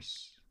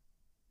force.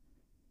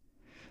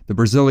 The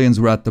Brazilians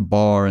were at the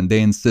bar and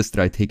they insisted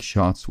I take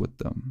shots with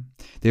them.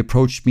 They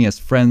approached me as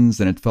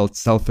friends and it felt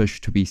selfish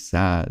to be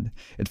sad.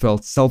 It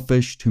felt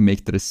selfish to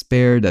make the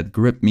despair that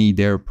gripped me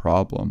their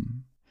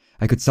problem.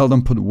 I could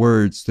seldom put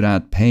words to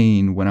that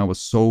pain when I was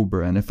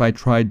sober, and if I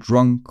tried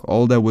drunk,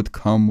 all that would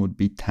come would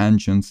be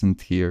tangents and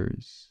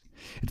tears.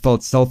 It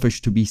felt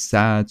selfish to be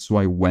sad, so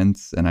I went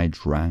and I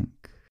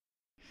drank.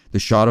 The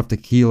shot of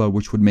tequila,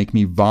 which would make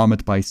me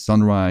vomit by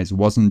sunrise,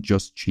 wasn't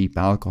just cheap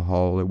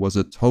alcohol, it was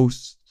a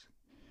toast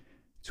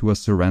to a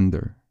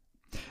surrender,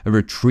 a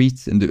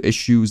retreat into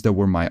issues that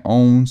were my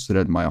own so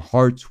that my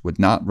heart would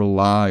not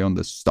rely on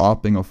the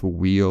stopping of a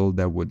wheel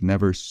that would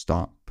never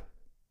stop.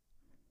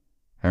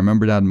 I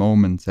remember that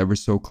moment ever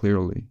so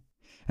clearly,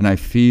 and I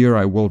fear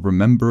I will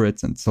remember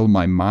it until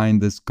my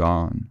mind is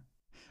gone,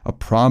 a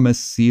promise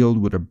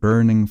sealed with a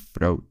burning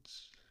throat.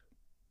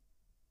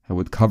 I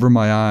would cover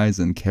my eyes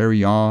and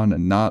carry on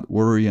and not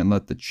worry and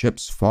let the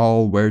chips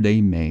fall where they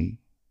may.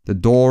 The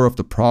door of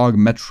the Prague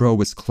metro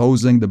is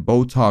closing, the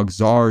Botog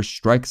Czar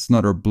strikes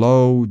another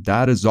blow,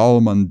 that is all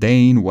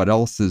mundane, what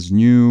else is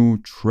new,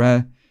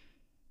 Treblinka.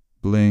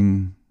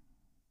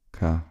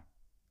 I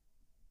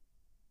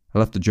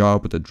left the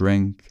job with a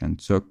drink and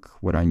took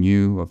what I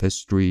knew of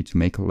history to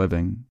make a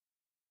living.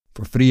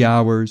 For 3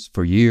 hours,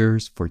 for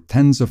years, for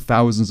tens of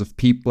thousands of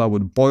people, I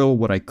would boil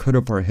what I could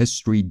of our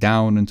history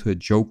down into a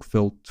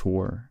joke-filled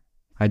tour.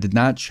 I did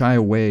not shy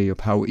away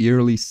of how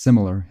eerily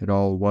similar it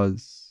all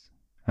was.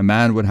 A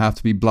man would have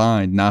to be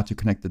blind not to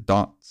connect the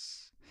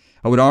dots.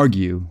 I would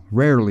argue,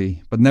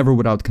 rarely, but never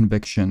without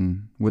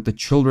conviction, with the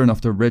children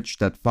of the rich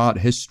that thought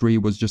history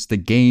was just a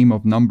game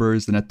of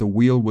numbers and that the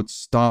wheel would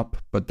stop,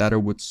 but that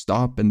it would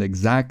stop in the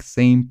exact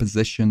same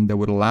position that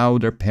would allow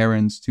their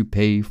parents to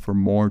pay for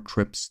more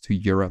trips to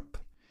Europe.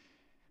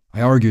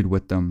 I argued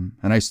with them,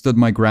 and I stood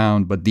my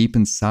ground, but deep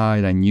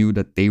inside I knew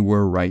that they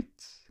were right.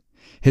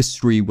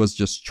 History was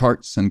just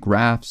charts and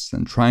graphs,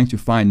 and trying to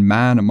find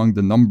man among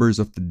the numbers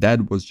of the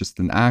dead was just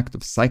an act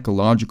of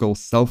psychological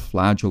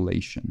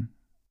self-flagellation.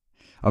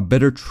 A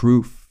bitter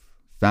truth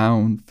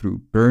found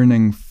through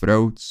burning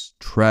throats,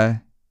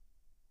 Treblinka.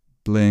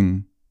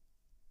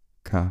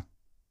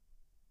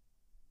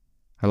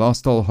 I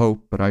lost all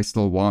hope, but I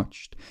still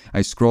watched.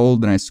 I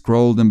scrolled and I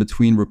scrolled in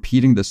between,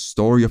 repeating the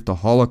story of the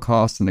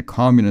Holocaust and the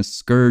communist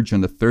scourge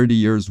and the 30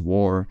 Years'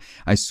 War.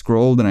 I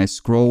scrolled and I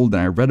scrolled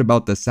and I read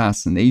about the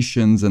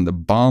assassinations and the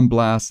bomb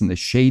blasts and the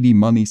shady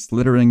money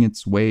slithering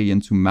its way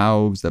into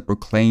mouths that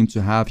proclaimed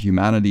to have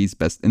humanity's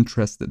best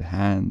interest at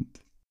hand.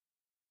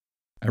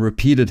 I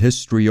repeated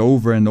history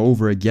over and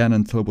over again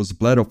until it was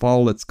bled of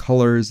all its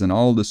colors and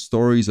all the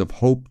stories of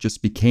hope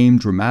just became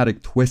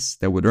dramatic twists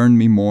that would earn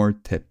me more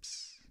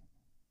tips.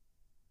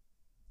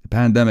 The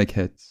pandemic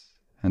hit,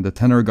 and the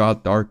tenor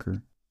got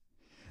darker.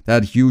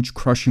 That huge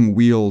crushing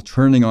wheel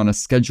turning on a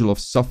schedule of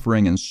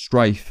suffering and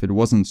strife, it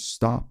wasn't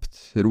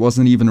stopped. It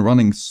wasn't even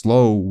running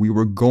slow. We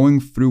were going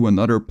through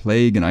another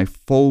plague, and I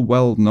full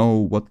well know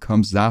what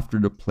comes after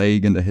the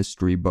plague in the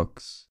history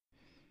books.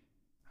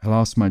 I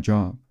lost my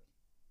job.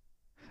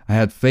 I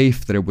had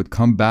faith that it would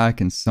come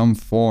back in some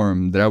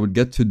form, that I would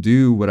get to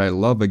do what I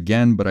love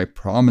again, but I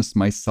promised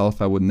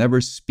myself I would never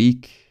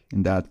speak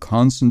in that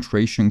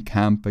concentration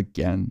camp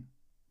again.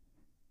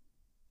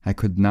 I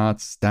could not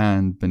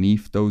stand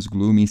beneath those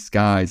gloomy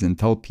skies and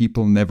tell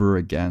people never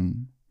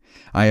again.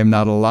 I am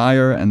not a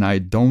liar and I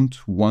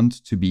don't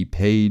want to be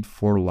paid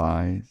for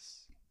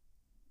lies.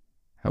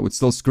 I would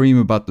still scream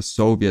about the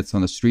Soviets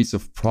on the streets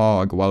of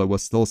Prague while it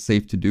was still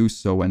safe to do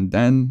so, and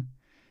then,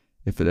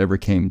 if it ever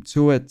came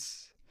to it,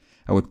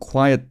 I would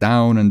quiet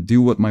down and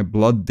do what my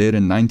blood did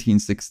in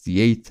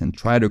 1968 and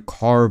try to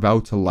carve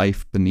out a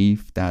life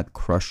beneath that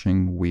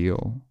crushing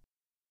wheel.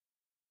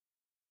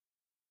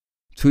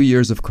 2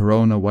 years of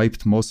Corona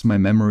wiped most of my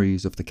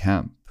memories of the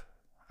camp.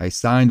 I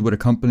signed with a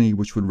company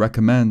which would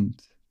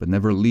recommend, but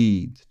never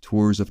lead,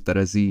 tours of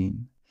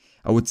Terezin.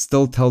 I would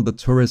still tell the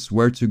tourists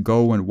where to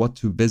go and what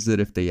to visit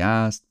if they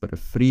asked, but a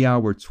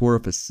 3-hour tour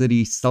of a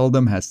city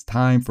seldom has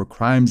time for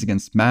crimes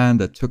against man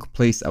that took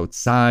place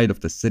outside of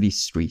the city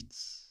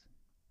streets.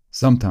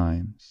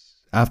 Sometimes,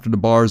 after the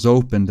bars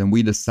opened and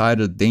we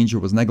decided danger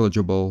was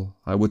negligible,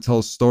 I would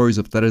tell stories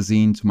of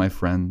Terezin to my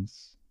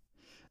friends.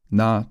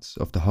 Not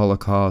of the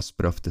Holocaust,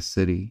 but of the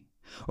city.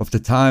 Of the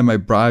time I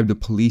bribed the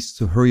police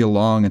to hurry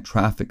along a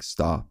traffic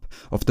stop.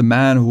 Of the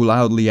man who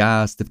loudly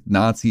asked if the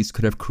Nazis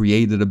could have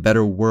created a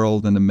better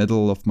world in the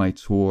middle of my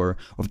tour.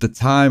 Of the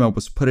time I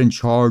was put in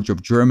charge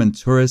of German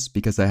tourists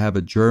because I have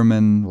a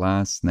German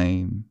last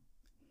name.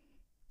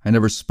 I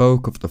never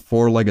spoke of the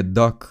four-legged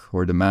duck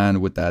or the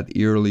man with that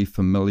eerily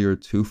familiar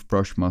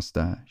toothbrush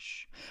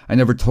mustache. I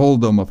never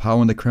told them of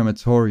how in the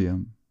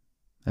crematorium,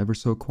 ever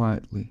so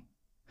quietly,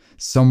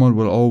 someone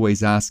would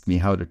always ask me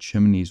how the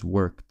chimneys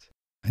worked.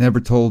 I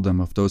never told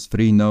them of those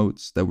 3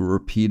 notes that were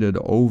repeated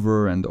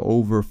over and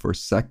over for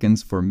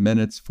seconds, for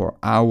minutes, for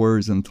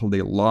hours until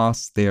they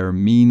lost their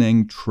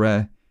meaning.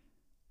 Tre,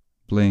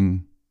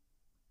 bling,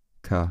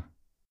 ka.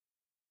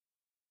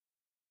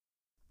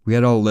 We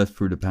had all lived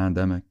through the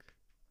pandemic.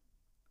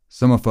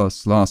 Some of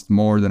us lost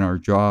more than our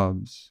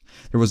jobs.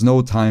 There was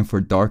no time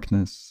for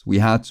darkness. We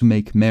had to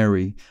make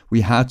merry. We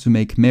had to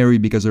make merry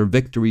because our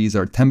victories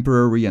are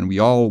temporary and we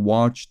all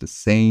watched the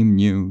same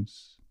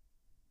news.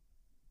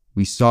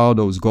 We saw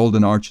those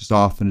golden arches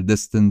off in the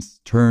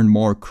distance turn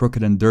more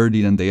crooked and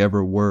dirty than they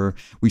ever were.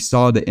 We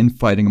saw the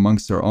infighting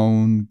amongst our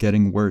own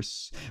getting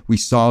worse. We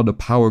saw the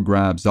power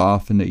grabs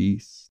off in the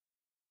east.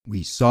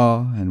 We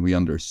saw and we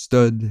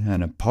understood,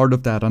 and a part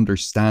of that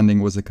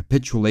understanding was a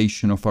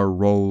capitulation of our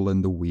role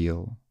in the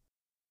wheel.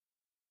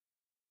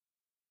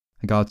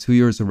 I got 2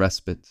 years of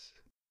respite.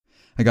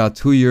 I got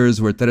 2 years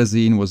where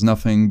Terezin was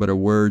nothing but a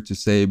word to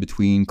say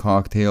between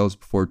cocktails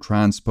before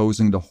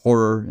transposing the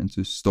horror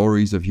into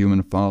stories of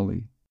human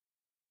folly.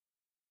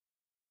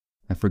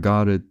 I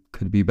forgot it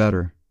could be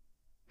better.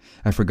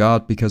 I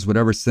forgot because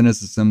whatever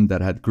cynicism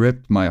that had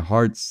gripped my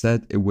heart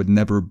said it would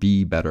never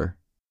be better.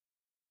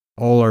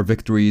 All our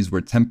victories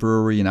were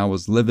temporary and I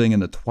was living in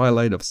the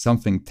twilight of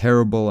something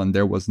terrible, and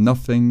there was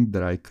nothing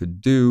that I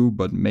could do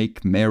but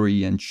make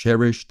merry and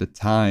cherish the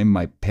time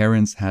my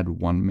parents had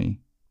won me.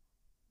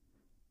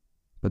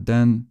 But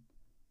then,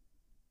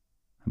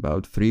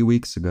 about 3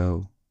 weeks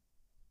ago,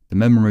 the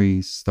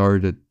memories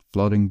started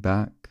flooding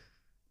back.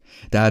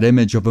 That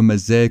image of a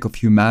mosaic of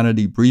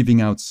humanity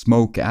breathing out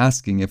smoke,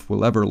 asking if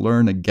we'll ever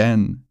learn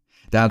again.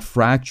 That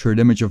fractured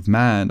image of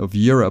man, of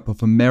Europe,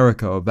 of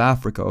America, of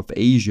Africa, of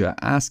Asia,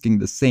 asking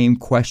the same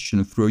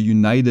question through a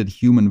united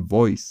human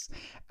voice,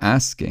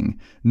 asking,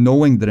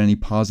 knowing that any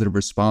positive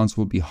response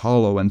will be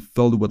hollow and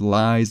filled with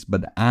lies,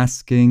 but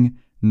asking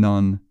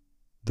none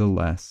the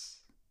less.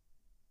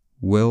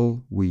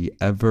 Will we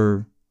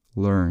ever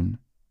learn?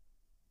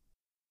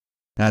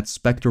 That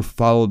specter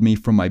followed me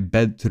from my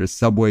bed to the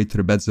subway to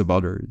the beds of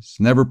others.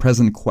 An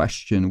ever-present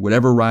question with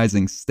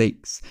ever-rising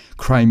stakes.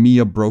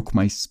 Crimea broke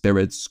my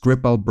spirit.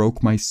 Skripal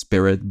broke my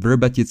spirit.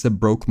 Verbatice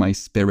broke my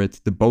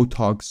spirit. The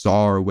Botox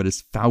Tsar with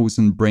his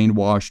 1,000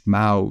 brainwashed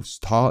mouths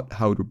taught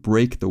how to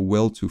break the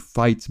will to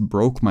fight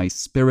broke my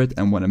spirit.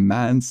 And when a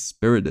man's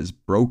spirit is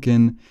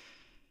broken,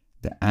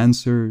 the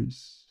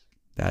answers,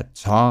 that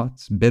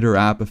taut, bitter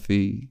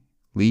apathy,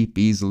 leap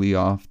easily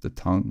off the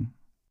tongue.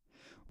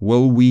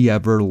 Will we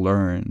ever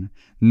learn?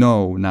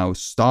 No, now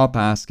stop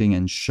asking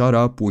and shut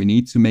up. We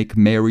need to make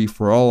merry,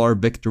 for all our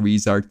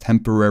victories are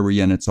temporary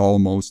and it's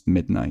almost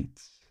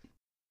midnight.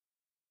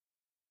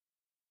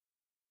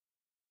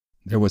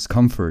 There was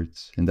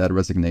comfort in that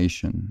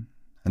resignation,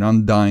 an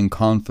undying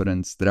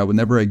confidence that I would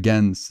never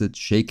again sit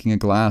shaking a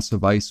glass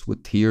of ice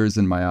with tears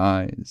in my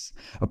eyes,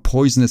 a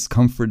poisonous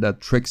comfort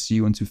that tricks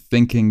you into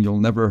thinking you'll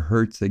never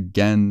hurt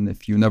again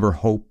if you never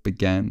hope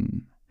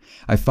again.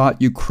 I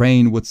thought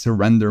Ukraine would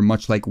surrender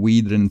much like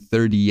we did in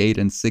 38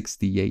 and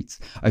 68.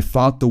 I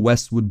thought the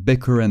West would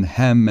bicker and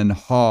hem and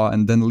haw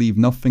and then leave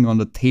nothing on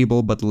the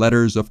table but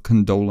letters of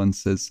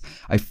condolences.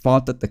 I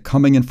thought that the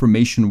coming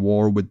information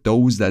war with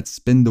those that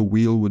spin the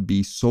wheel would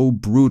be so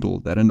brutal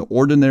that an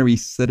ordinary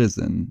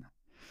citizen,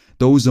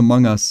 those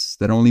among us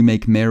that only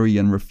make merry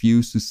and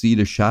refuse to see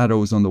the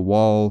shadows on the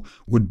wall,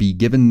 would be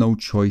given no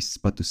choice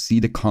but to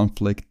see the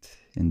conflict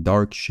in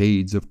dark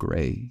shades of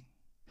grey.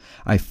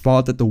 I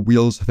thought that the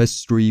wheels of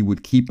history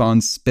would keep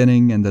on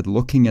spinning and that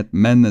looking at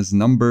men as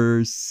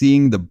numbers,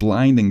 seeing the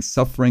blinding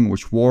suffering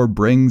which war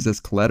brings as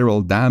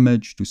collateral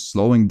damage to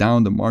slowing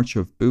down the march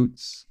of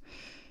boots,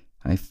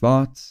 I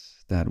thought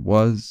that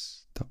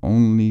was the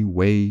only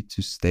way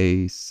to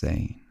stay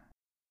sane.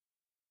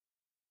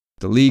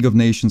 The League of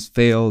Nations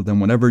failed, and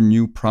whatever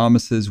new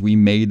promises we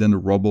made in the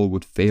rubble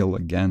would fail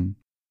again.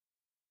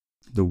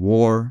 The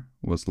war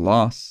was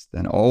lost,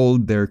 and all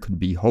there could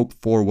be hoped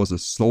for was a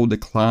slow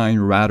decline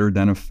rather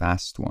than a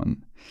fast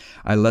one.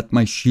 I let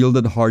my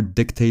shielded heart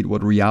dictate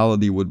what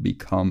reality would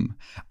become.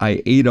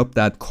 I ate up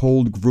that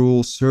cold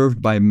gruel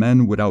served by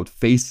men without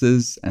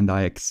faces, and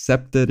I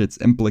accepted its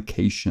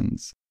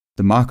implications.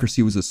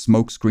 Democracy was a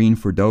smokescreen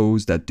for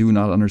those that do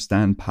not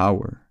understand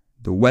power.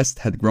 The West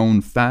had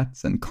grown fat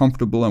and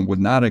comfortable and would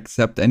not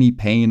accept any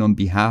pain on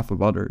behalf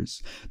of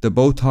others. The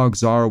Botox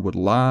Tsar would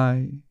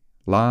lie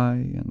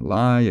and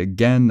lie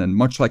again, and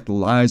much like the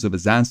lies of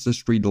his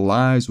ancestry, the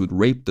lies would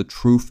rape the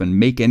truth and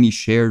make any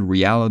shared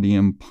reality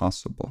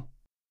impossible.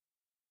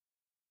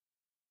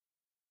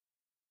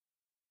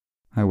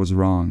 I was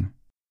wrong.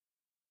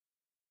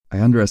 I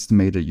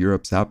underestimated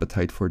Europe's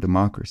appetite for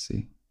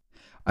democracy.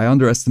 I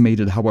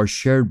underestimated how our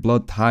shared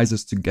blood ties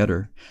us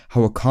together,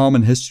 how a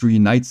common history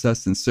unites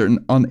us in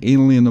certain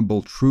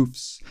unalienable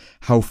truths,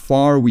 how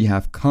far we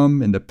have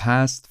come in the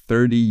past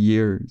 30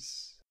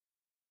 years.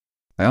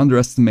 I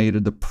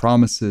underestimated the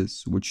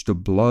promises which the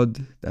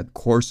blood that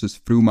courses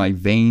through my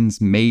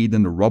veins made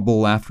in the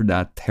rubble after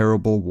that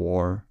terrible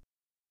war.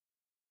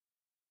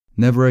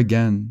 Never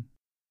again,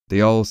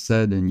 they all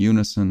said in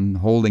unison,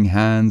 holding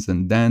hands,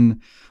 and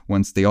then,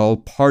 once they all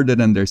parted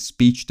and their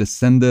speech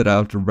descended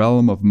out of the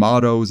realm of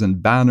mottos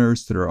and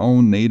banners to their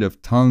own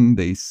native tongue,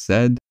 they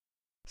said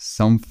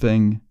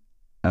something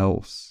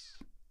else.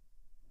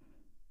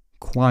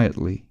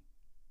 Quietly,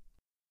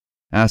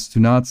 as to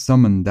not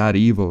summon that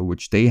evil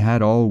which they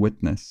had all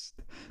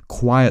witnessed,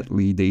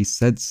 quietly they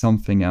said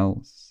something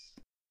else.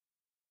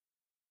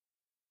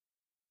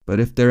 But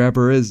if there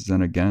ever is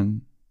an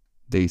again,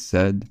 they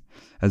said,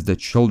 as the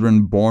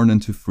children born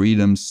into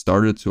freedom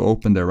started to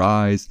open their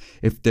eyes,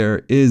 if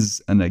there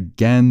is an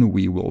again,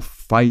 we will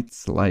fight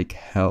like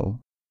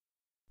hell.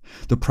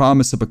 The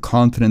promise of a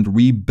continent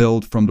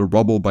rebuilt from the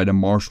rubble by the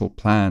Marshall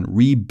Plan,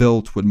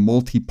 rebuilt with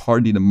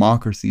multi-party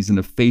democracies in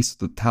the face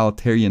of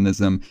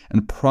totalitarianism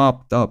and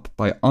propped up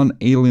by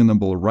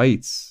unalienable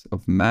rights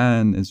of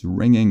man, is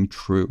ringing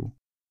true.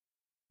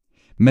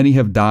 Many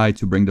have died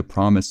to bring the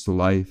promise to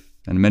life,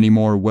 and many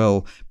more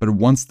will, but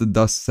once the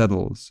dust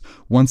settles,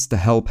 once the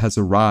help has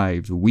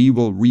arrived, we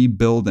will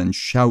rebuild and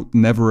shout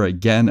never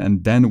again,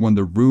 and then when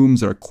the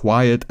rooms are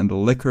quiet and the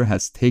liquor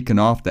has taken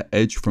off the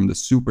edge from the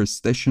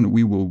superstition,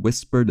 we will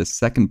whisper the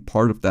second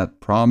part of that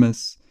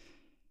promise,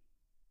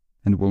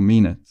 and we'll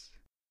mean it.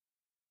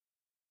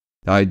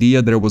 The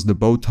idea that it was the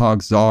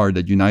Botox Tsar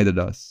that united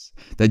us,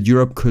 that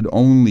Europe could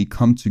only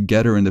come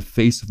together in the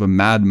face of a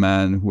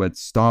madman who had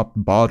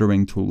stopped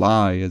bothering to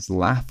lie, is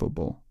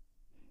laughable.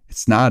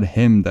 It's not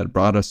him that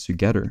brought us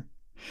together.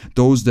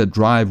 Those that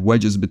drive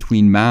wedges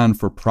between man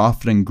for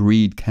profit and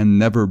greed can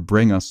never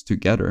bring us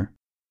together.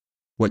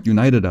 What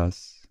united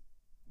us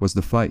was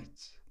the fight.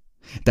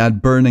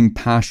 That burning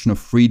passion of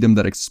freedom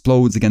that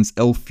explodes against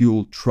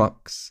ill-fueled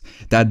trucks.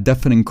 That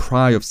deafening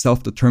cry of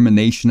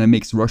self-determination that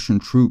makes Russian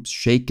troops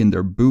shake in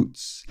their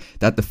boots.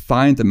 That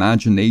defiant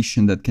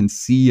imagination that can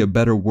see a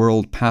better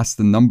world past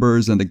the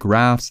numbers and the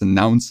graphs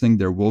announcing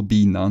there will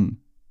be none.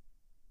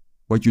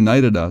 What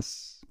united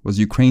us was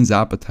Ukraine's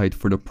appetite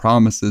for the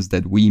promises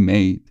that we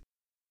made.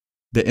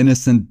 The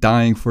innocent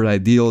dying for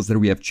ideals that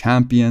we have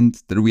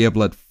championed, that we have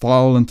let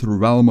fall into the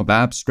realm of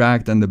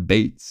abstract and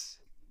debates.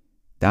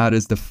 That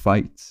is the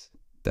fight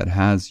that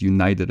has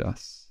united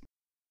us.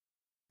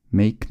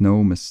 Make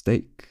no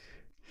mistake,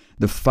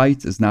 the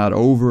fight is not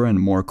over and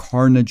more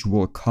carnage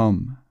will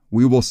come.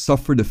 We will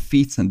suffer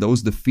defeats and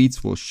those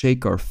defeats will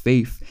shake our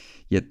faith,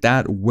 yet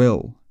that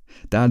will,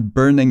 that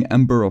burning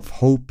ember of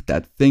hope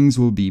that things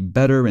will be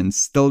better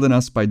instilled in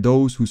us by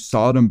those who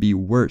saw them be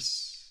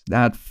worse.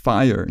 That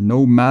fire,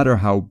 no matter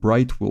how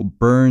bright, will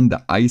burn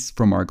the ice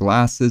from our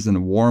glasses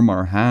and warm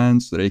our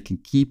hands so they can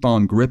keep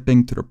on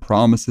gripping to the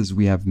promises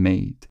we have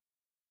made.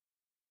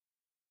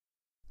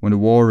 When the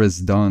war is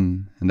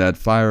done and that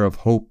fire of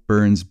hope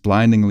burns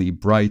blindingly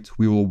bright,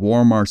 we will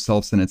warm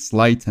ourselves in its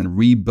light and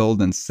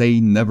rebuild and say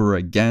never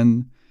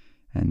again,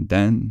 and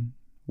then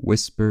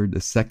whisper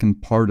the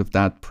second part of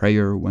that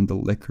prayer when the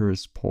liquor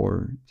is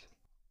poured.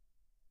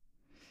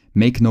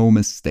 Make no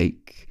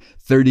mistake,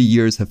 30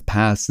 years have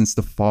passed since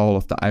the fall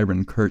of the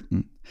Iron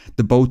Curtain.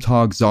 The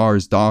Botox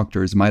Tsar's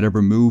doctors might have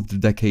removed the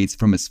decades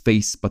from his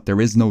face, but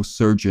there is no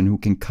surgeon who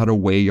can cut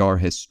away our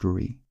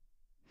history.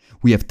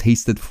 We have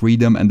tasted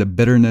freedom and the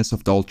bitterness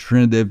of the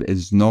alternative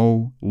is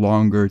no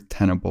longer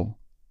tenable.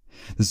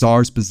 The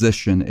Tsar's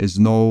position is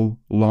no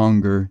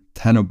longer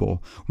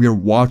tenable. We are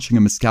watching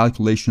a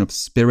miscalculation of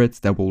spirit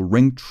that will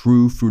ring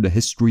true through the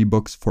history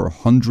books for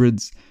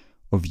hundreds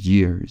of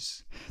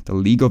years. The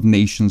League of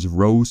Nations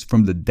rose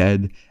from the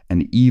dead,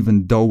 and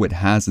even though it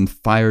hasn't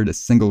fired a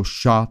single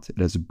shot, it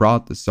has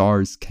brought the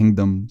Tsar's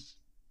kingdoms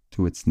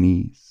to its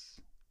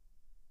knees.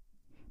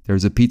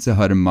 There's a Pizza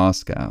Hut in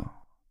Moscow.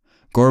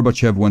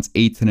 Gorbachev once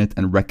ate in it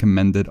and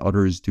recommended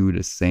others do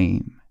the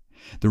same.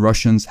 The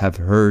Russians have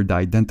heard the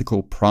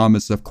identical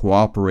promise of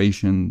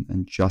cooperation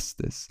and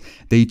justice.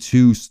 They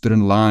too stood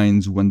in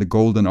lines when the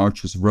golden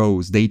arches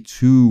rose. They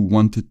too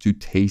wanted to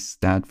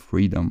taste that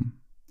freedom.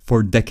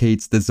 For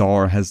decades the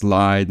Tsar has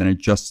lied and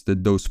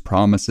adjusted those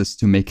promises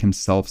to make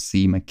himself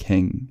seem a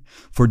king.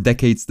 For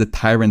decades the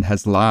tyrant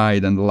has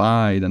lied and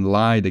lied and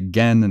lied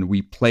again, and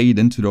we played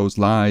into those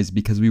lies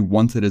because we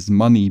wanted his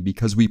money,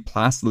 because we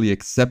placidly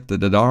accepted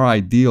that our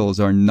ideals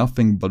are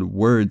nothing but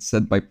words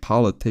said by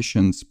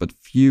politicians, but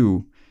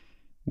few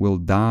will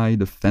die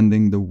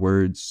defending the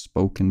words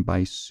spoken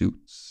by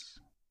suits.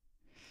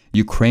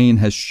 Ukraine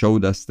has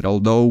showed us that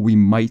although we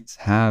might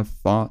have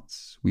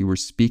thoughts we were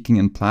speaking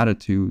in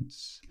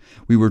platitudes,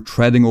 we were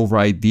treading over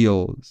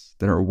ideals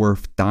that are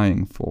worth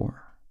dying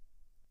for.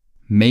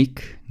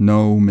 Make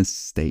no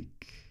mistake.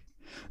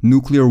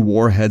 Nuclear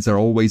warheads are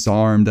always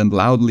armed, and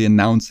loudly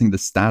announcing the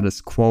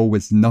status quo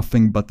is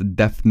nothing but the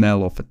death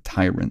knell of a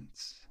tyrant.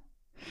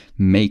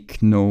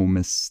 Make no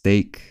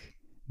mistake,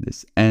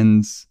 this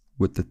ends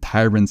with the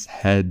tyrant's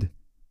head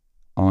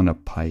on a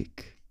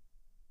pike.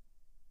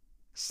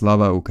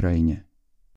 Slava Ukrainie.